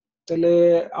 তাহলে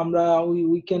আমরা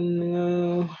we can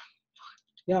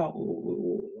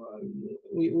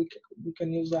we can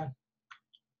use that.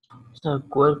 Sir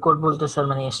কোয়ের code বলতে স্যার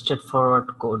মানে স্ট্রেট ফরওয়ার্ড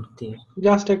কোড দিয়ে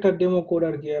জাস্ট একটা ডেমো কোড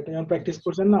আর কি, আপনি যখন প্র্যাকটিস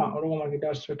করছেন না ওরকম আর কি,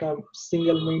 জাস্ট একটা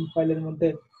সিঙ্গেল মেইন ফাইলের মধ্যে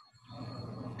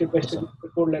স্টেপ বাই স্টেপ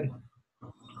করলেন।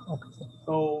 Okay sir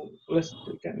So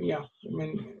yeah, I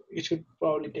mean it should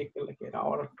probably take like an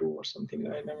hour or two or something,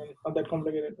 right? I mean it's not that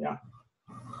complicated. Yeah.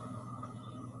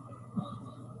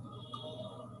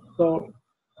 So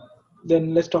then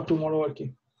let's talk tomorrow আর কি।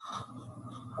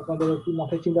 আপনাদের একটু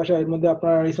মাথায় চিন্তা আসে, এর মধ্যে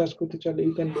আপনারা রিসার্চ করতে চাইলে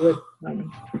you can do it. I mean,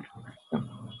 yeah.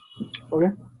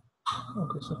 Okay.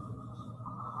 Okay sir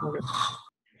Okay.